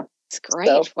need to know. It's great.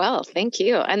 So, well, thank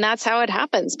you. And that's how it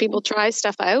happens. People try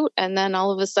stuff out, and then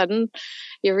all of a sudden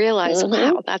you realize,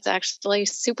 wow, that's actually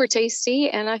super tasty.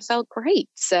 And I felt great.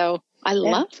 So I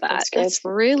love that. That's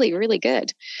really, really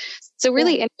good. So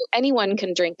really anyone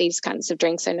can drink these kinds of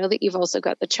drinks. I know that you've also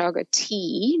got the chaga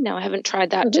tea. Now I haven't tried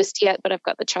that just yet, but I've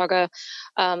got the chaga,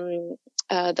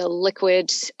 the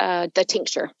liquid, the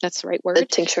tincture. That's the right word. The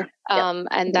tincture.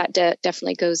 And that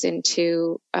definitely goes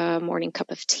into a morning cup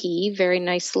of tea very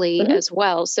nicely as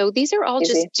well. So these are all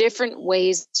just different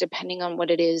ways, depending on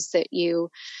what it is that you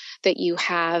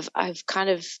have. I've kind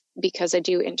of, because I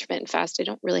do intermittent fast, I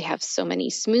don't really have so many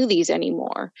smoothies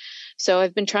anymore. So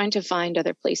I've been trying to find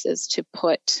other places to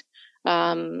put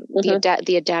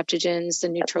the adaptogens, the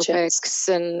nootropics,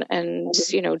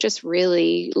 and just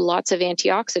really lots of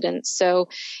antioxidants. So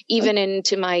even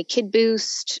into my Kid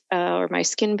Boost or my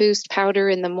Skin Boost powder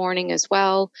in the morning as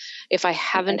well. If I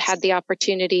haven't had the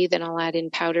opportunity, then I'll add in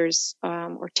powders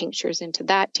or tinctures into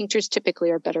that. Tinctures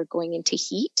typically are better going into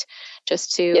heat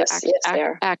just to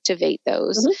activate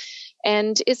those.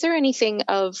 And is there anything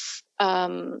of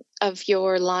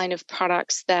your line of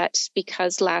products that,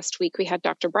 because last week we had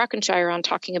Dr. Brockenshire on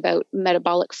talking about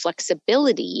metabolic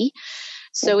flexibility.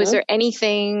 So is there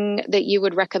anything that you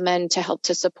would recommend to help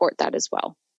to support that as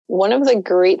well? One of the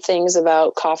great things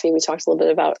about coffee we talked a little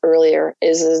bit about earlier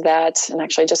is that, and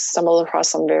actually I just stumbled across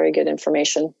some very good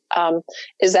information,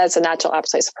 is that it's a natural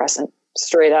appetite suppressant,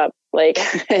 straight up. Like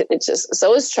it's just,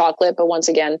 so is chocolate. But once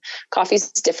again,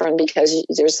 coffee's different because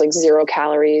there's like 0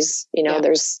 calories,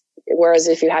 whereas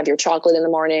if you have your chocolate in the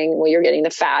morning, well, you're getting the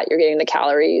fat, you're getting the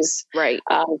calories. Right.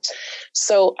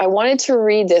 So I wanted to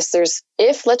read this.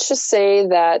 Let's just say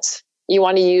that you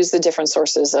want to use the different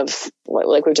sources of,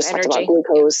 like we just talked about,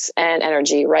 glucose and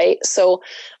energy, right? So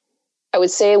I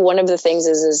would say one of the things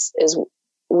is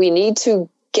we need to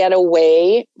get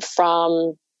away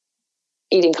from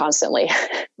eating constantly,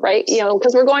 right?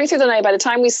 Because we're going through the night. By the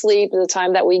time we sleep, the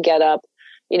time that we get up,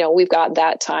 we've got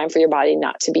that time for your body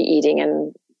not to be eating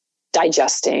and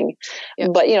digesting.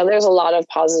 Yep. But, there's a lot of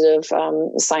positive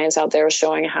science out there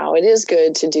showing how it is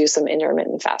good to do some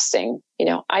intermittent fasting.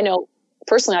 I know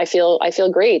personally, I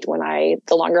feel great the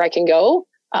longer I can go.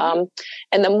 And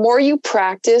the more you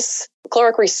practice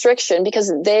caloric restriction, because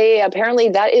apparently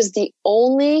that is the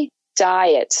only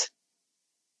diet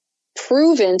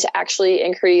proven to actually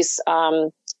increase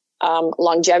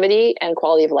longevity and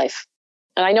quality of life.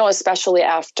 And I know, especially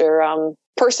after, I'm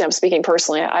speaking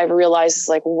personally, I've realized it's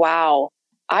like, wow,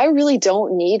 I really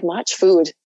don't need much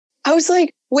food. I was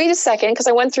like, wait a second, because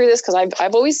I went through this because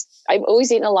I've always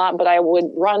eaten a lot, but I would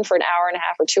run for an hour and a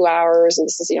half or 2 hours. And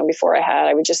this is, before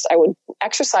I would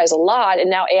exercise a lot. And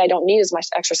now I don't need as much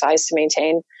exercise to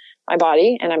maintain my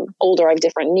body, and I'm older, I have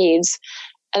different needs.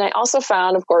 And I also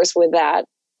found, of course, with that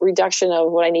reduction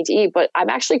of what I need to eat, but I'm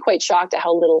actually quite shocked at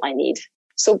how little I need.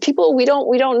 So people, we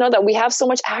don't know that we have so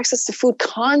much access to food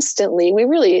constantly.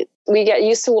 We get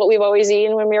used to what we've always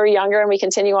eaten when we were younger, and we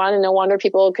continue on, and no wonder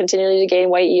people continue to gain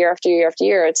weight year after year after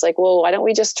year. It's like, well, why don't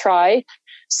we just try?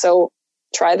 So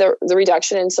try the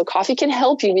reduction. And so coffee can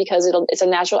help you because it's a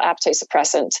natural appetite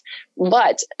suppressant.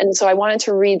 And so I wanted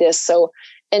to read this. So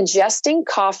ingesting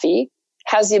coffee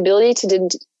has the ability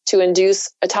to induce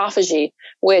autophagy,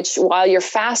 which while you're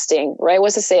fasting, right?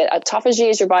 What's it say? Autophagy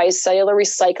is your body's cellular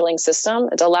recycling system.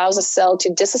 It allows a cell to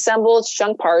disassemble its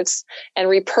junk parts and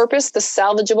repurpose the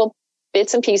salvageable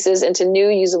bits and pieces into new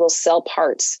usable cell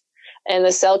parts. And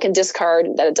the cell can discard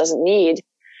that it doesn't need.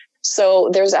 So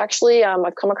there's actually,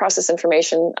 I've come across this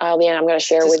information, Leanne, I'm going to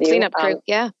share with you. Cleanup crew.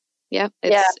 Yeah.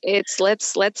 It's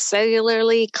let's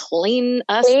cellularly clean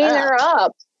her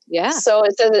up. Yeah. So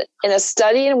it says in a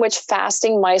study in which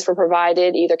fasting mice were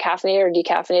provided either caffeinated or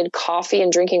decaffeinated coffee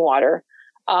and drinking water,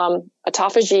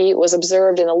 autophagy was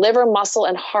observed in the liver, muscle,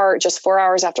 and heart just 4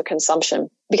 hours after consumption.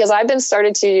 Because I've been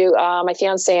started to do, my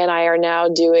fiance and I are now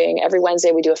doing, every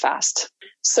Wednesday we do a fast.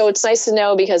 So it's nice to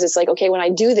know, because it's like, okay, when I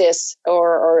do this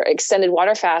or extended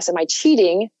water fast, am I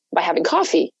cheating by having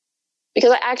coffee?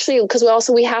 Because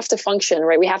we have to function,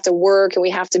 right? We have to work and we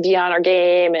have to be on our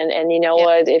game. And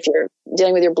what, if you're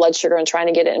dealing with your blood sugar and trying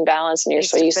to get it in balance and you're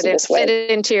so used to this way. Fit it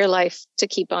into your life to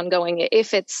keep on going.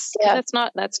 That's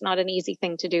not an easy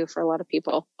thing to do for a lot of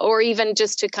people, or even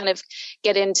just to kind of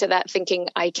get into that thinking,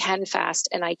 I can fast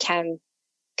and I can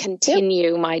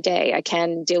continue my day. I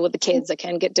can deal with the kids. I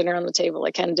can get dinner on the table.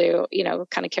 I can do,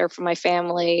 kind of care for my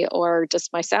family or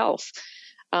just myself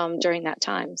during that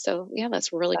time. So yeah,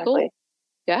 that's really cool.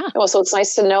 Yeah. Well, so it's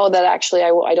nice to know that actually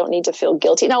I don't need to feel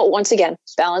guilty. Now, once again,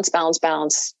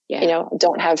 balance. Yeah.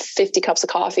 Don't have 50 cups of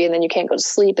coffee and then you can't go to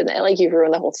sleep and then, you've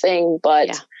ruined the whole thing.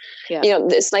 But,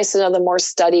 it's nice to know the more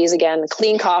studies, again,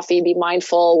 clean coffee, be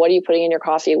mindful. What are you putting in your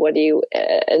coffee?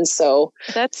 And so.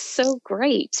 That's so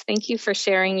great. Thank you for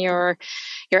sharing your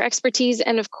expertise.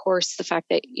 And of course, the fact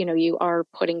that, you are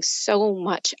putting so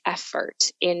much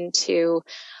effort into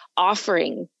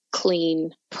offering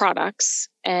clean products.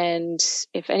 And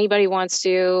if anybody wants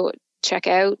to check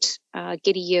out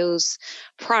Gideo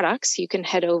products, you can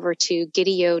head over to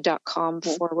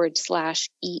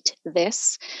gideo.com/eat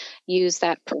this. Use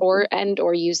that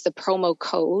or use the promo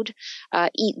code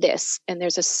eat this, and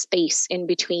there's a space in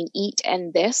between eat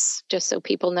and this, just so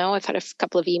people know. I've had a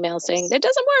couple of emails saying that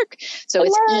doesn't work. So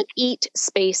it's eat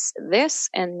space this,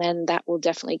 and then that will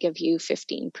definitely give you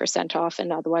 15% off.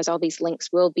 And otherwise, all these links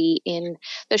will be in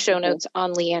the show notes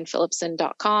on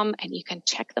leannephillipson.com, and you can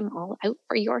check them all out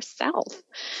for yourself.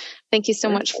 Thank you so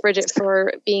much, Bridget,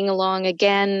 for being along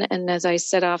again. And as I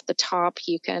said off the top,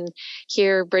 you can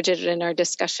hear Bridget in our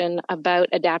discussion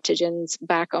about adaptogens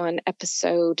back on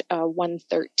episode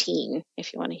 113,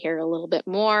 if you want to hear a little bit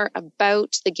more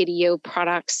about the Gideo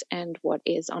products and what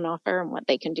is on offer and what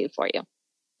they can do for you.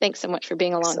 Thanks so much for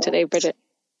being along today, Bridget.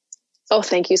 Oh,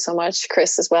 thank you so much,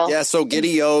 Chris, as well. Yeah, so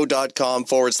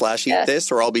Gideo.com/eat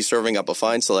this, or I'll be serving up a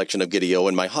fine selection of Gideo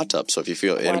in my hot tub. So if you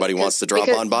feel anybody wants to drop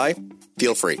on by,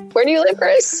 feel free. Where do you live,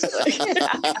 Chris?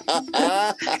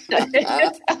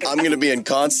 I'm going to be in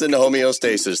constant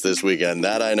homeostasis this weekend.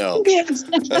 That I know.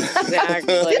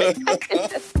 Exactly.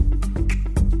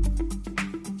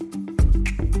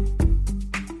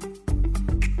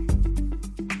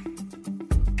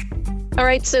 All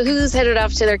right, so who's headed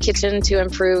off to their kitchen to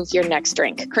improve your next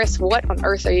drink? Chris, what on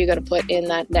earth are you going to put in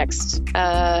that next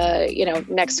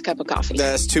cup of coffee?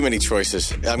 That's too many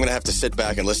choices. I'm going to have to sit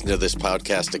back and listen to this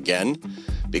podcast again,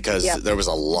 because there was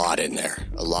a lot in there.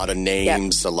 A lot of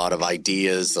names, a lot of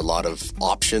ideas, a lot of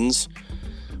options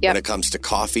when it comes to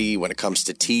coffee, when it comes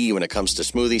to tea, when it comes to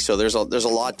smoothies. So there's a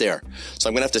lot there. So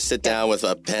I'm going to have to sit down with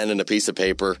a pen and a piece of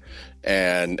paper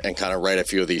and kind of write a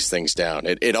few of these things down.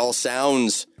 It all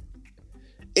sounds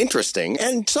interesting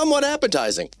and somewhat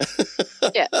appetizing.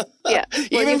 Well,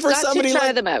 even for somebody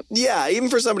try them out. Yeah, even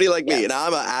for somebody like me. And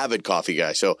I'm an avid coffee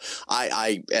guy, so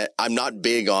I'm not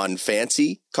big on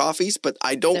fancy coffees, but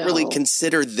I don't really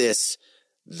consider this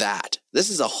that. This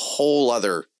is a whole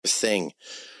other thing,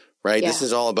 right? This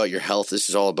is all about your health. This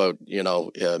is all about,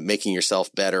 making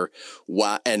yourself better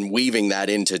and weaving that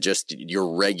into just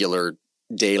your regular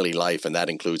daily life, and that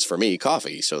includes for me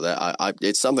coffee. So that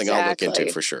it's something I'll look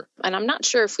into for sure. And I'm not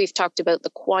sure if we've talked about the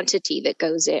quantity that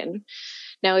goes in.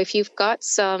 Now, if you've got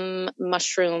some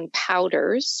mushroom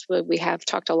powders, we have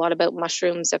talked a lot about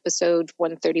mushrooms, episode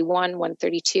 131,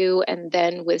 132, and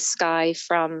then with Sky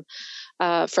from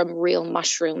Real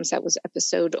Mushrooms, that was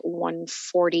episode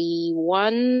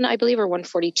 141, I believe, or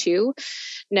 142.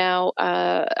 Now,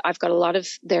 I've got a lot of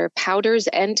their powders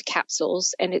and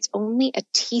capsules, and it's only a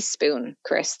teaspoon,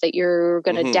 Chris, that you're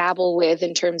going to dabble with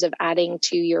in terms of adding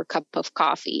to your cup of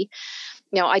coffee.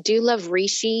 Now, I do love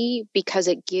Reishi because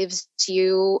it gives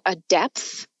you a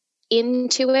depth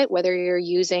into it, whether you're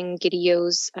using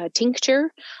Gideo's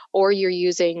tincture or you're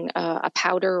using a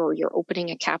powder or you're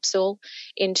opening a capsule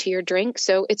into your drink.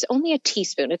 So it's only a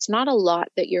teaspoon. It's not a lot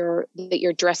that you're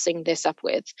dressing this up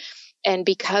with. And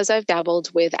because I've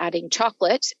dabbled with adding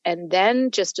chocolate and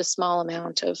then just a small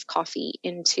amount of coffee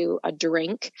into a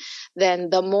drink, then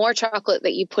the more chocolate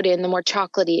that you put in, the more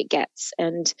chocolatey it gets.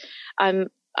 And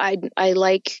I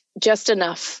like just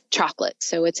enough chocolate.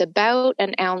 So it's about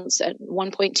an ounce,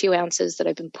 1.2 ounces that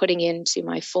I've been putting into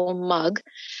my full mug,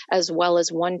 as well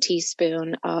as 1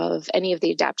 teaspoon of any of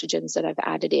the adaptogens that I've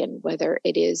added in, whether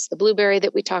it is the blueberry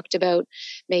that we talked about,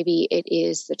 maybe it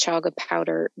is the chaga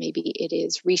powder, maybe it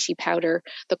is reishi powder,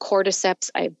 the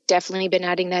cordyceps. I've definitely been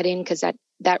adding that in because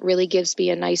that really gives me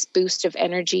a nice boost of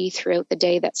energy throughout the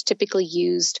day. That's typically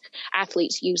used.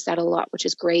 Athletes use that a lot, which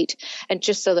is great. And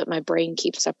just so that my brain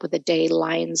keeps up with the day,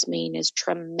 lion's mane is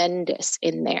tremendous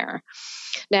in there.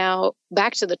 Now,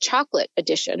 back to the chocolate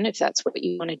addition, if that's what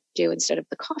you want to do instead of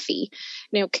the coffee.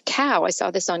 Now, cacao, I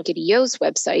saw this on Gideo's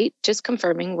website, just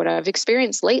confirming what I've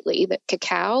experienced lately, that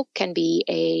cacao can be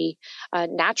a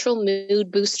natural mood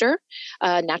booster,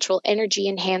 a natural energy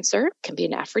enhancer, can be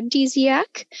an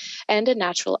aphrodisiac, and a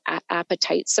natural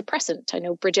appetite suppressant. I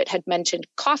know Bridget had mentioned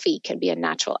coffee can be a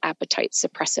natural appetite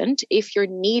suppressant. If you're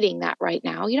needing that right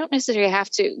now, you don't necessarily have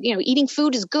to, eating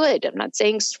food is good. I'm not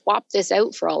saying swap this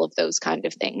out for all of those kind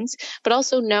of things, but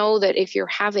also know that if you're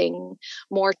having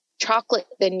more chocolate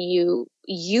than you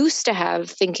used to have,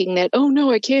 thinking that, oh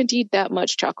no, I can't eat that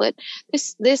much chocolate,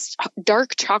 this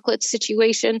dark chocolate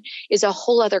situation is a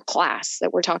whole other class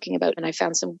that we're talking about. And I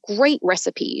found some great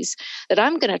recipes that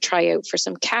I'm going to try out for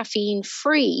some caffeine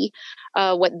free,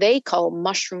 what they call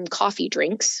mushroom coffee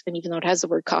drinks. And even though it has the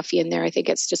word coffee in there, I think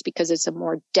it's just because it's a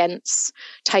more dense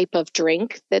type of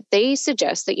drink that they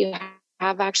suggest that you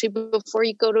have actually before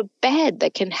you go to bed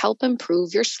that can help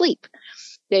improve your sleep.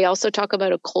 They also talk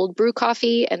about a cold brew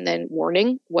coffee, and then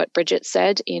warning what Bridget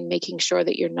said in making sure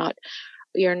that you're not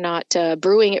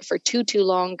brewing it for too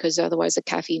long, because otherwise the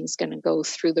caffeine is going to go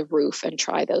through the roof. And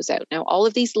try those out. Now, all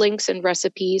of these links and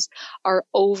recipes are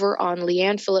over on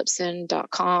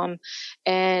leannephillipson.com.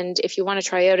 And if you want to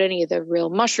try out any of the Real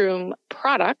Mushroom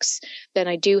products, then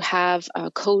I do have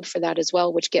a code for that as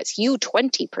well, which gets you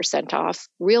 20% off.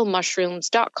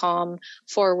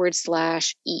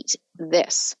 realmushrooms.com/eat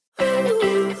this.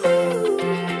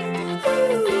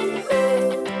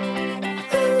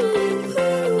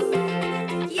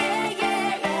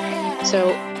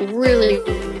 So really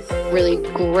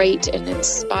great and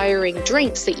inspiring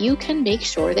drinks that you can make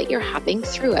sure that you're having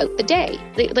throughout the day.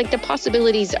 The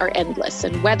possibilities are endless.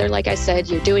 And whether, like I said,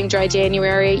 you're doing dry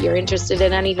January, you're interested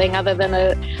in anything other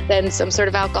than some sort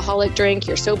of alcoholic drink,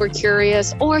 you're sober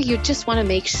curious, or you just want to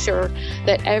make sure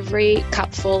that every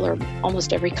cupful or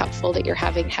almost every cupful that you're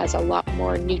having has a lot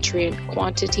more nutrient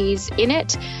quantities in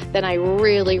it, then I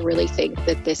really think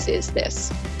that this is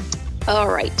this. All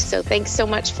right. So thanks so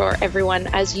much for everyone,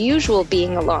 as usual,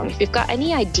 being along. If you've got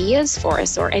any ideas for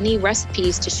us or any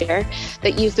recipes to share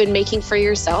that you've been making for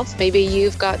yourself, maybe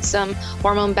you've got some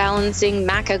hormone balancing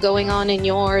maca going on in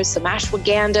yours, some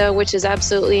ashwagandha, which is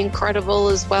absolutely incredible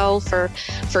as well for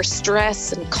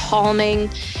stress and calming.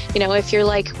 If you're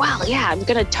like, well, yeah, I'm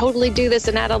going to totally do this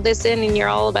and add all this in, and you're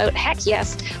all about, heck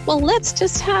yes. Well,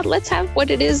 let's have what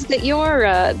it is that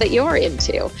you're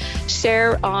into.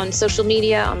 Share on social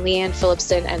media on Leanne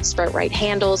Phillipson and Sprout Right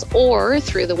handles, or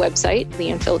through the website,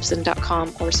 leannephillipson.com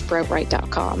or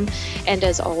sproutright.com. And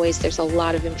as always, there's a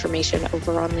lot of information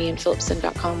over on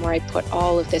leannephillipson.com where I put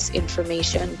all of this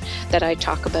information that I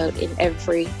talk about in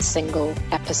every single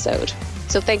episode.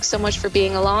 So thanks so much for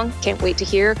being along. Can't wait to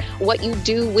hear what you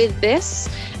do with this.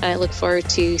 And I look forward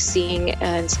to seeing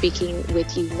and speaking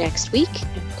with you next week.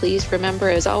 And please remember,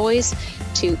 as always,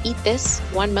 to eat this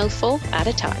one mouthful at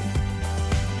a time.